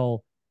I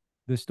tell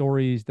the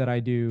stories that I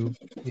do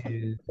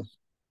is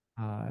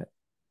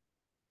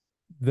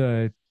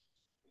the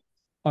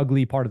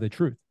ugly part of the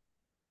truth.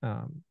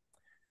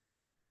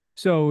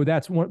 So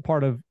that's one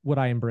part of what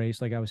I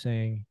embrace, like I was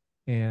saying.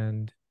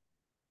 And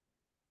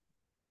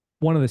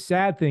one of the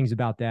sad things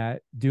about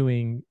that,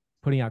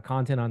 putting out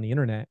content on the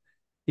internet,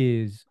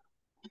 is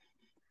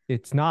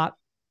it's not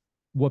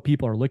what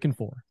people are looking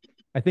for.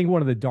 I think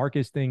one of the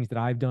darkest things that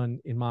I've done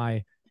in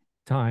my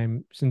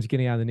time since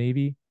getting out of the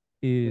Navy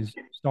is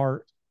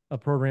start a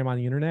program on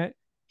the internet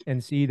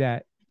and see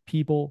that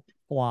people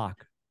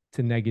flock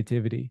to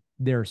negativity.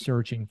 They're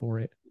searching for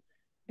it.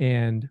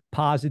 And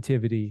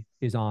positivity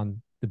is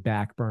on the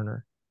back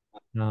burner.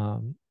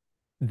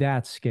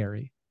 That's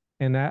scary.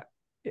 And that,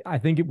 I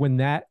think when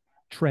that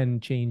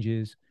trend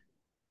changes,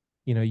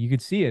 you know, you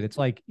could see it. It's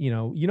like,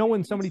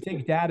 when somebody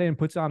takes data and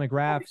puts on a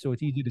graph so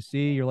it's easy to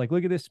see, you're like,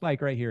 look at this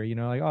spike right here,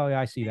 like, oh yeah,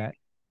 I see that.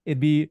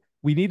 We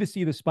need to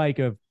see the spike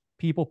of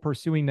people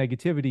pursuing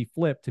negativity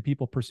flip to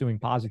people pursuing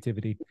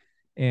positivity.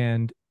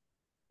 And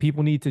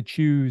people need to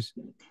choose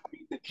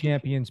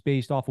champions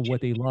based off of what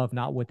they love,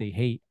 not what they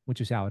hate,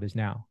 which is how it is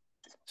now.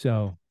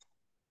 So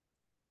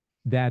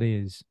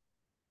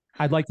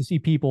I'd like to see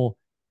people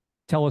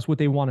tell us what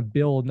they want to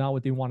build, not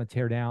what they want to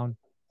tear down.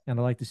 And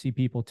I'd like to see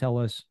people tell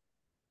us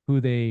who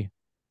they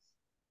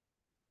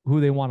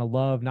want to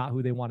love, not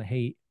who they want to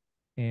hate,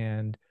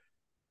 and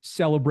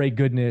celebrate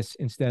goodness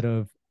instead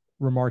of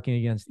remarking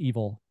against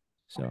evil.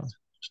 So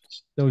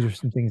those are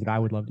some things that I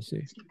would love to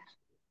see.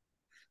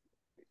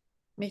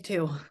 Me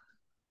too.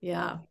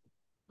 Yeah.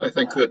 I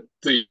think that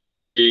the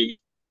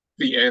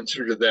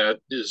answer to that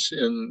is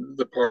in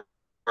the part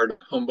of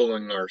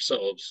humbling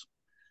ourselves,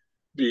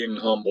 being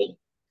humble.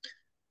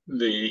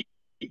 The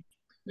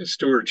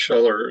Stuart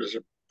Scheller is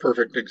a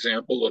perfect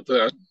example of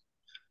that.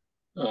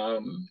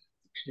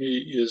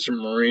 He is a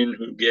Marine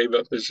who gave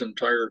up his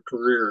entire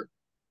career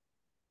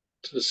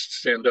to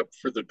stand up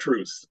for the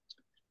truth.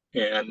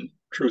 And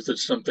truth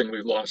is something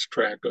we've lost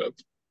track of.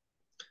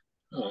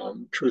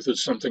 Truth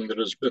is something that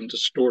has been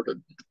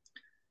distorted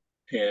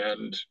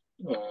and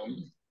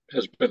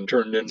has been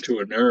turned into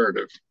a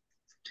narrative.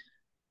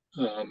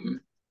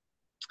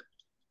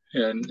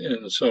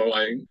 And so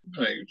I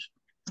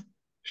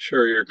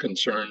share your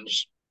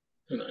concerns,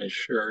 and I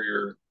share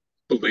your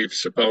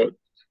beliefs about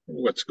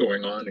what's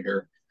going on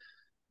here.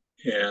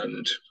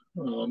 And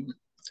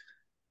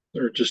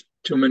there are just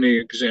too many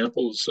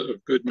examples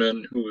of good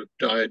men who have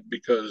died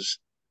because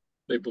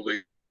they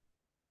believed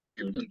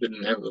and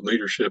didn't have the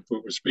leadership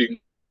who was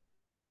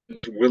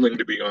willing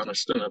to be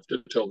honest enough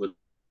to tell the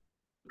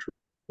truth,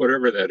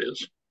 whatever that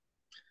is.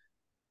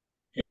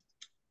 And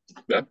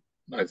that,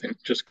 I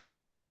think, just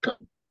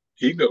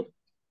ego.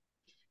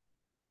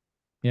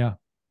 Yeah.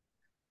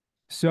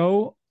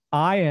 So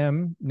I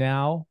am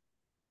now,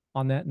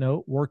 on that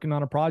note, working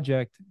on a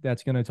project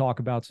that's going to talk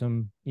about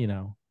some,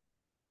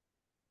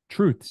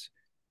 truths.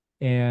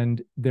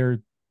 And there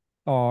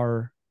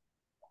are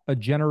a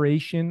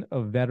generation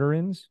of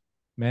veterans,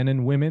 men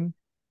and women,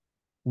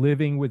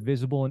 living with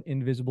visible and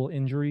invisible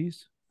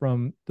injuries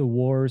from the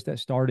wars that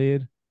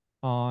started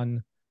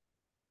on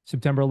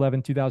September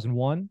 11,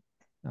 2001.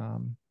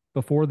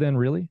 Before then,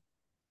 really.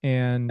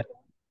 And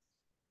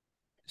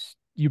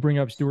you bring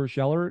up Stuart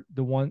Scheller,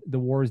 the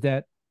wars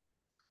that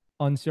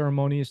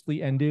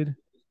unceremoniously ended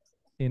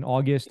in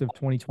August of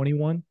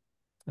 2021.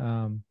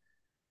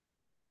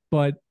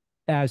 But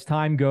as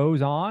time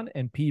goes on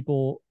and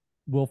people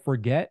will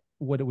forget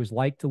what it was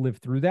like to live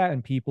through that,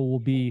 and people will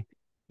be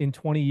in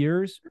 20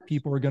 years,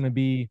 people are going to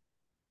be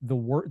the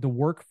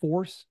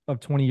workforce of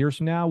 20 years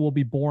from now will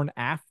be born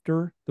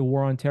after the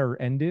war on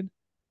terror ended,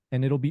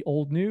 and it'll be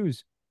old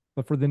news.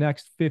 But for the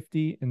next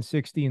 50 and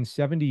 60 and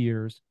 70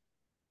 years,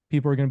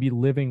 people are going to be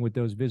living with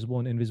those visible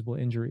and invisible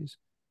injuries.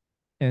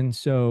 And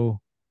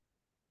so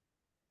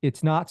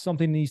it's not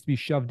something that needs to be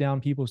shoved down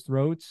people's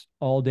throats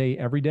all day,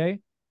 every day,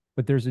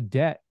 but there's a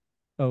debt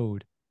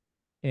owed.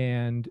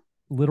 And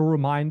little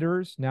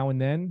reminders now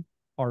and then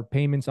are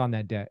payments on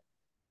that debt.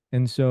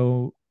 And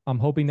so I'm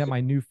hoping that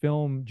my new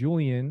film,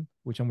 Julian,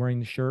 which I'm wearing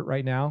the shirt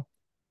right now,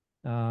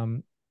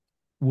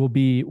 will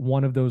be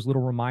one of those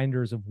little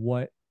reminders of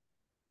what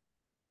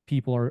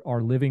people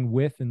are living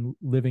with and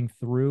living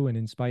through and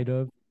in spite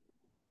of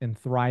and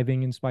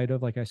thriving in spite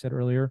of, like I said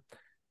earlier.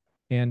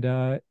 And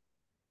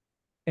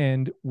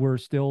we're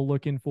still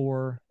looking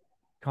for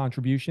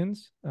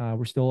contributions.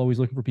 We're still always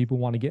looking for people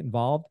who want to get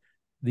involved.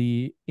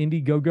 The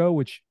Indiegogo,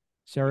 which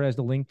Sarah has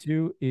the link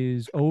to,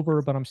 is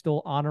over, but I'm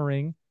still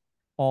honoring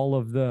all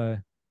of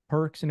the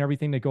perks and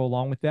everything that go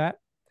along with that.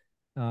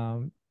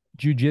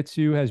 Jiu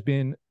Jitsu has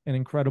been an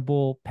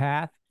incredible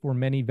path for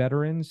many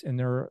veterans, and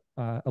there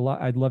are a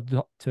lot. I'd love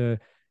to,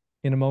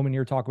 in a moment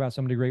here, talk about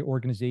some of the great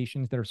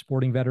organizations that are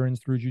supporting veterans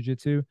through Jiu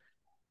Jitsu.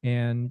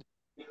 And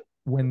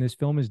when this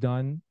film is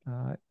done,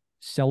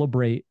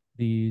 celebrate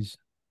these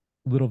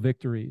little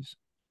victories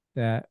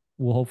that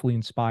will hopefully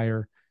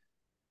inspire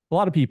a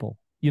lot of people.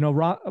 You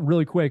know,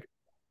 really quick,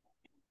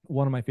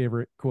 one of my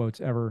favorite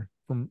quotes ever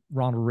from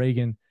Ronald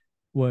Reagan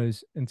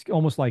was, and it's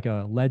almost like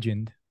a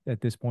legend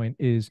at this point,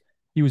 is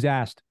he was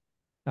asked,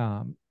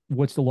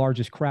 what's the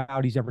largest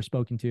crowd he's ever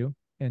spoken to?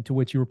 And to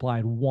which he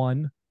replied,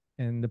 one.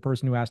 And the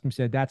person who asked him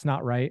said, that's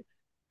not right.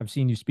 I've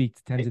seen you speak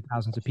to tens of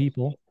thousands of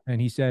people.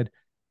 And he said,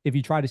 if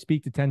you try to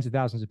speak to tens of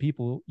thousands of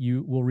people,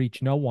 you will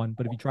reach no one.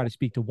 But if you try to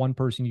speak to one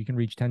person, you can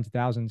reach tens of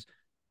thousands.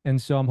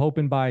 And so I'm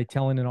hoping by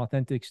telling an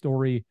authentic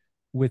story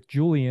with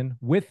Julian,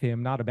 with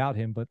him, not about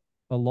him, but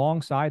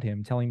alongside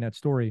him, telling that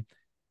story,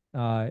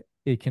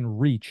 it can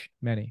reach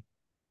many.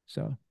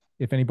 So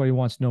if anybody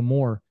wants to know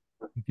more,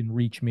 you can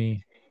reach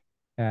me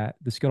at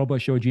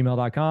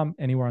TheScuttlebuttShow@gmail.com,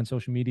 anywhere on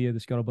social media, The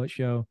Scuttlebutt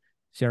Show.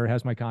 Sarah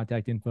has my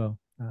contact info.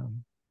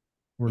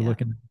 We're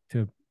looking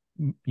to,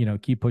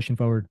 keep pushing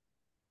forward.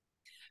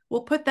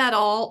 We'll put that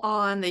all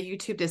on the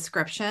YouTube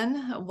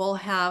description. We'll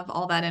have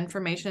all that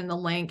information in the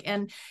link.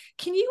 And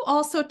can you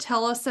also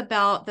tell us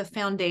about the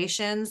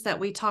foundations that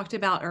we talked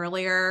about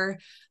earlier,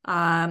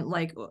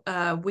 like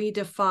We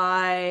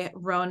Defy,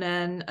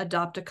 Ronin,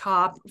 Adopt a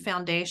Cop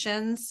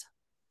foundations?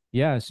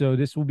 Yeah, so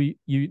this will be,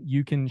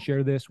 you can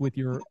share this with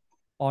your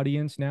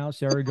audience now,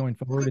 Sarah, going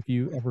forward, if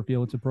you ever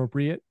feel it's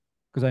appropriate,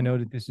 because I know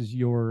that this is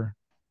your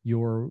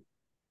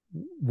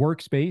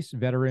workspace,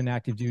 veteran,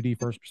 active duty,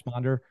 first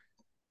responder.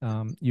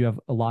 You have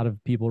a lot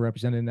of people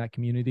represented in that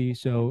community.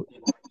 So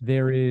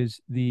there is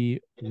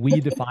the We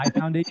Defy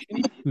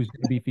Foundation, who's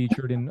going to be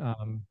featured in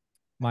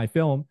my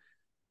film,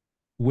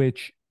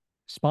 which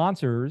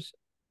sponsors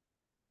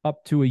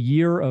up to a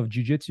year of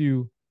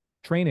jiu-jitsu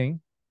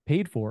training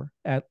paid for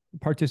at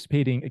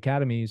participating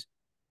academies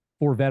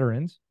for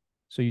veterans.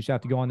 So you just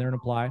have to go on there and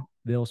apply.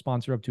 They'll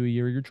sponsor up to a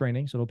year of your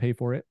training, so they'll pay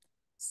for it.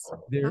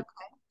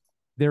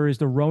 There is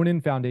the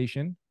Ronin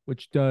Foundation,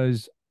 which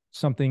does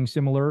something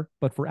similar,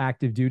 but for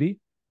active duty.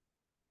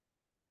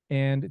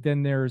 And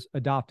then there's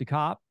Adopt a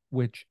Cop,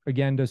 which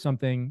again does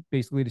something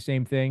basically the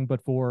same thing,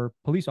 but for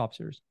police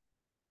officers.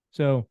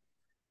 So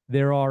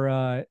there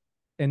are,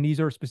 and these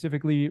are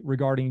specifically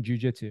regarding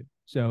jiu-jitsu.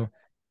 So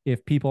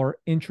if people are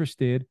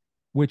interested,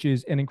 which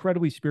is an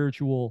incredibly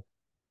spiritual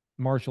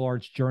martial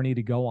arts journey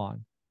to go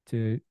on,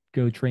 to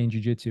go train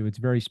jiu-jitsu, it's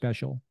very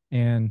special.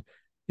 And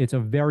it's a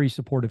very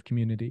supportive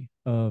community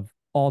of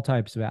all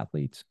types of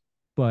athletes.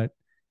 But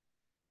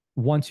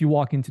once you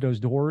walk into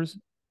those doors,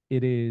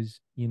 it is,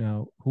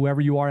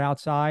 whoever you are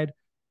outside,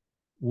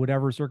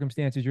 whatever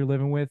circumstances you're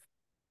living with,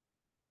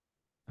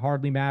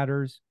 hardly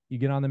matters. You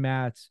get on the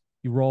mats,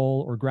 you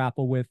roll or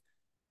grapple with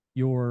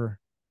your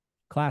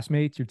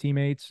classmates, your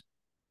teammates,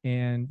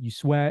 and you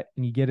sweat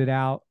and you get it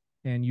out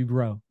and you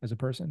grow as a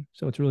person.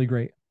 So it's really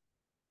great.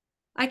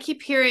 I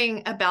keep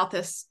hearing about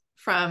this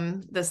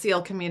from the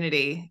SEAL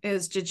community,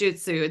 is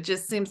jiu-jitsu. It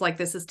just seems like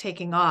this is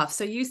taking off.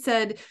 So you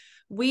said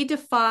We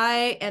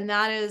Defy, and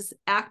that is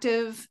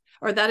active,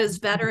 or that is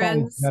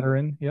veterans.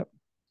 Veteran, yep.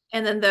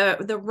 And then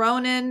the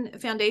Ronin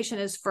Foundation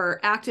is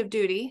for active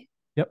duty.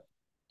 Yep.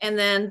 And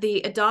then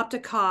the Adopt a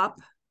Cop,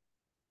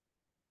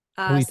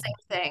 same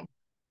thing.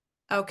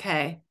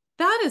 Okay.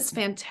 That is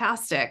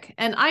fantastic.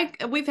 And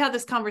we've had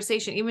this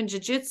conversation, even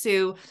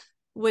jiu-jitsu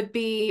would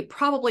be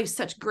probably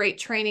such great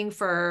training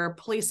for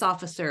police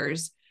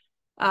officers,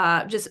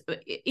 just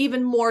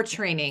even more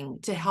training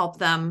to help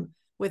them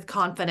with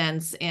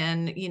confidence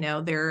in,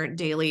 their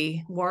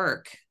daily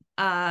work.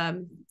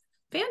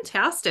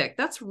 Fantastic.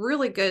 That's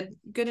really good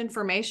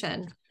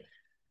information.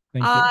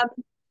 Thank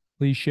you.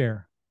 Please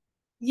share.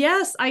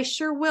 Yes, I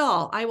sure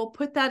will. I will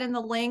put that in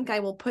the link. I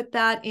will put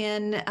that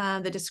in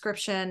the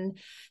description.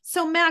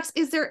 So, Max,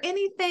 is there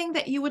anything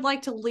that you would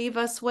like to leave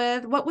us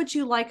with? What would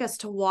you like us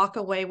to walk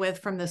away with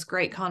from this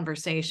great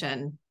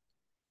conversation?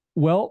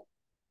 Well,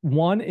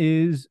 one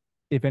is,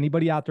 if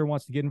anybody out there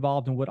wants to get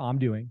involved in what I'm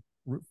doing,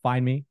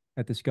 find me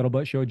at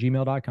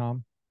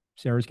TheScuttlebuttShow@gmail.com.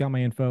 Sarah's got my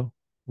info.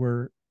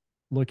 We're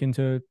looking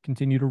to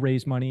continue to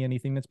raise money,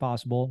 anything that's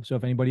possible. So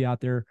if anybody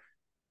out there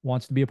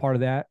wants to be a part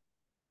of that,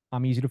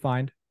 I'm easy to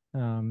find.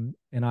 And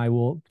I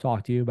will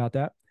talk to you about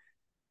that.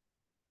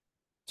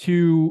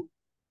 To,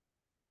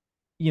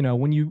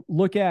 when you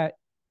look at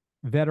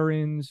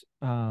veterans,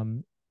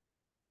 and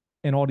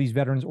all these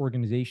veterans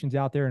organizations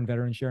out there and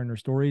veterans sharing their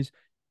stories,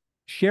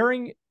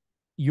 sharing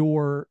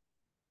your,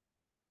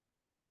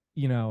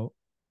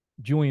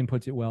 Julian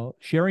puts it well,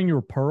 sharing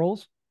your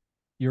pearls,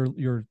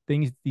 your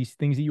things, these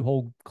things that you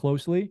hold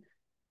closely,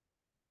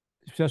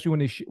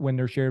 especially when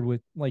they're shared with,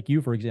 like you,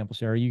 for example,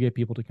 Sarah, you get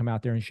people to come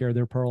out there and share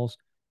their pearls.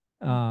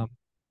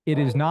 It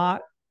is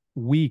not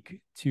weak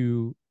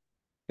to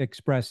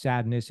express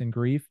sadness and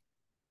grief.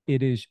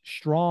 It is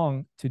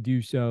strong to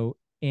do so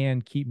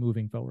and keep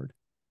moving forward.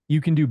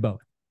 You can do both.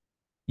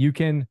 You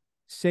can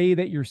say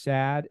that you're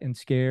sad and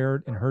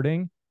scared and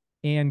hurting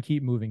and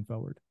keep moving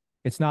forward.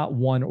 It's not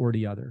one or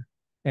the other.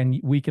 And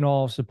we can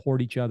all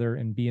support each other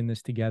and be in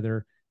this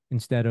together,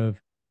 instead of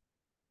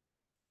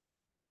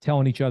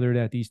telling each other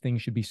that these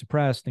things should be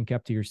suppressed and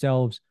kept to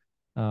yourselves,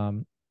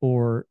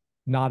 or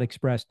not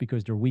expressed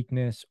because they're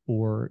weakness,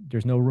 or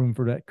there's no room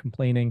for that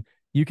complaining.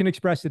 You can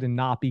express it and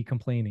not be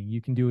complaining.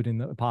 You can do it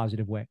in a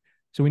positive way.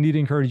 So we need to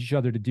encourage each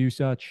other to do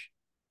such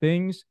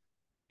things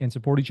and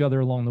support each other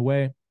along the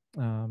way.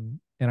 And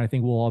I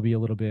think we'll all be a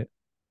little bit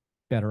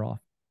better off.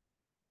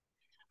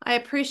 I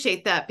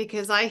appreciate that,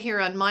 because I hear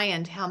on my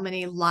end how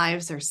many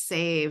lives are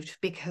saved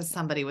because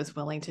somebody was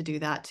willing to do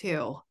that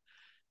too.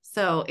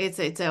 So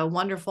it's a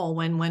wonderful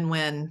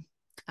win-win-win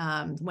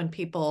when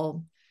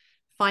people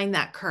find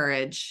that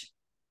courage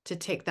to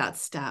take that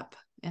step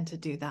and to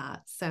do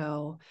that.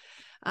 So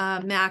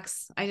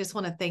Max, I just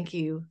want to thank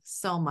you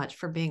so much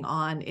for being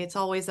on. It's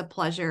always a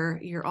pleasure.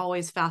 You're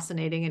always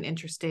fascinating and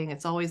interesting.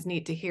 It's always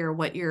neat to hear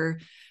what your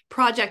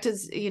project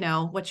is,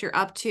 what you're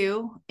up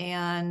to.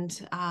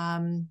 And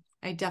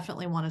I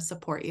definitely want to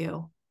support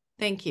you.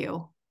 Thank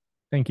you.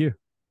 Thank you.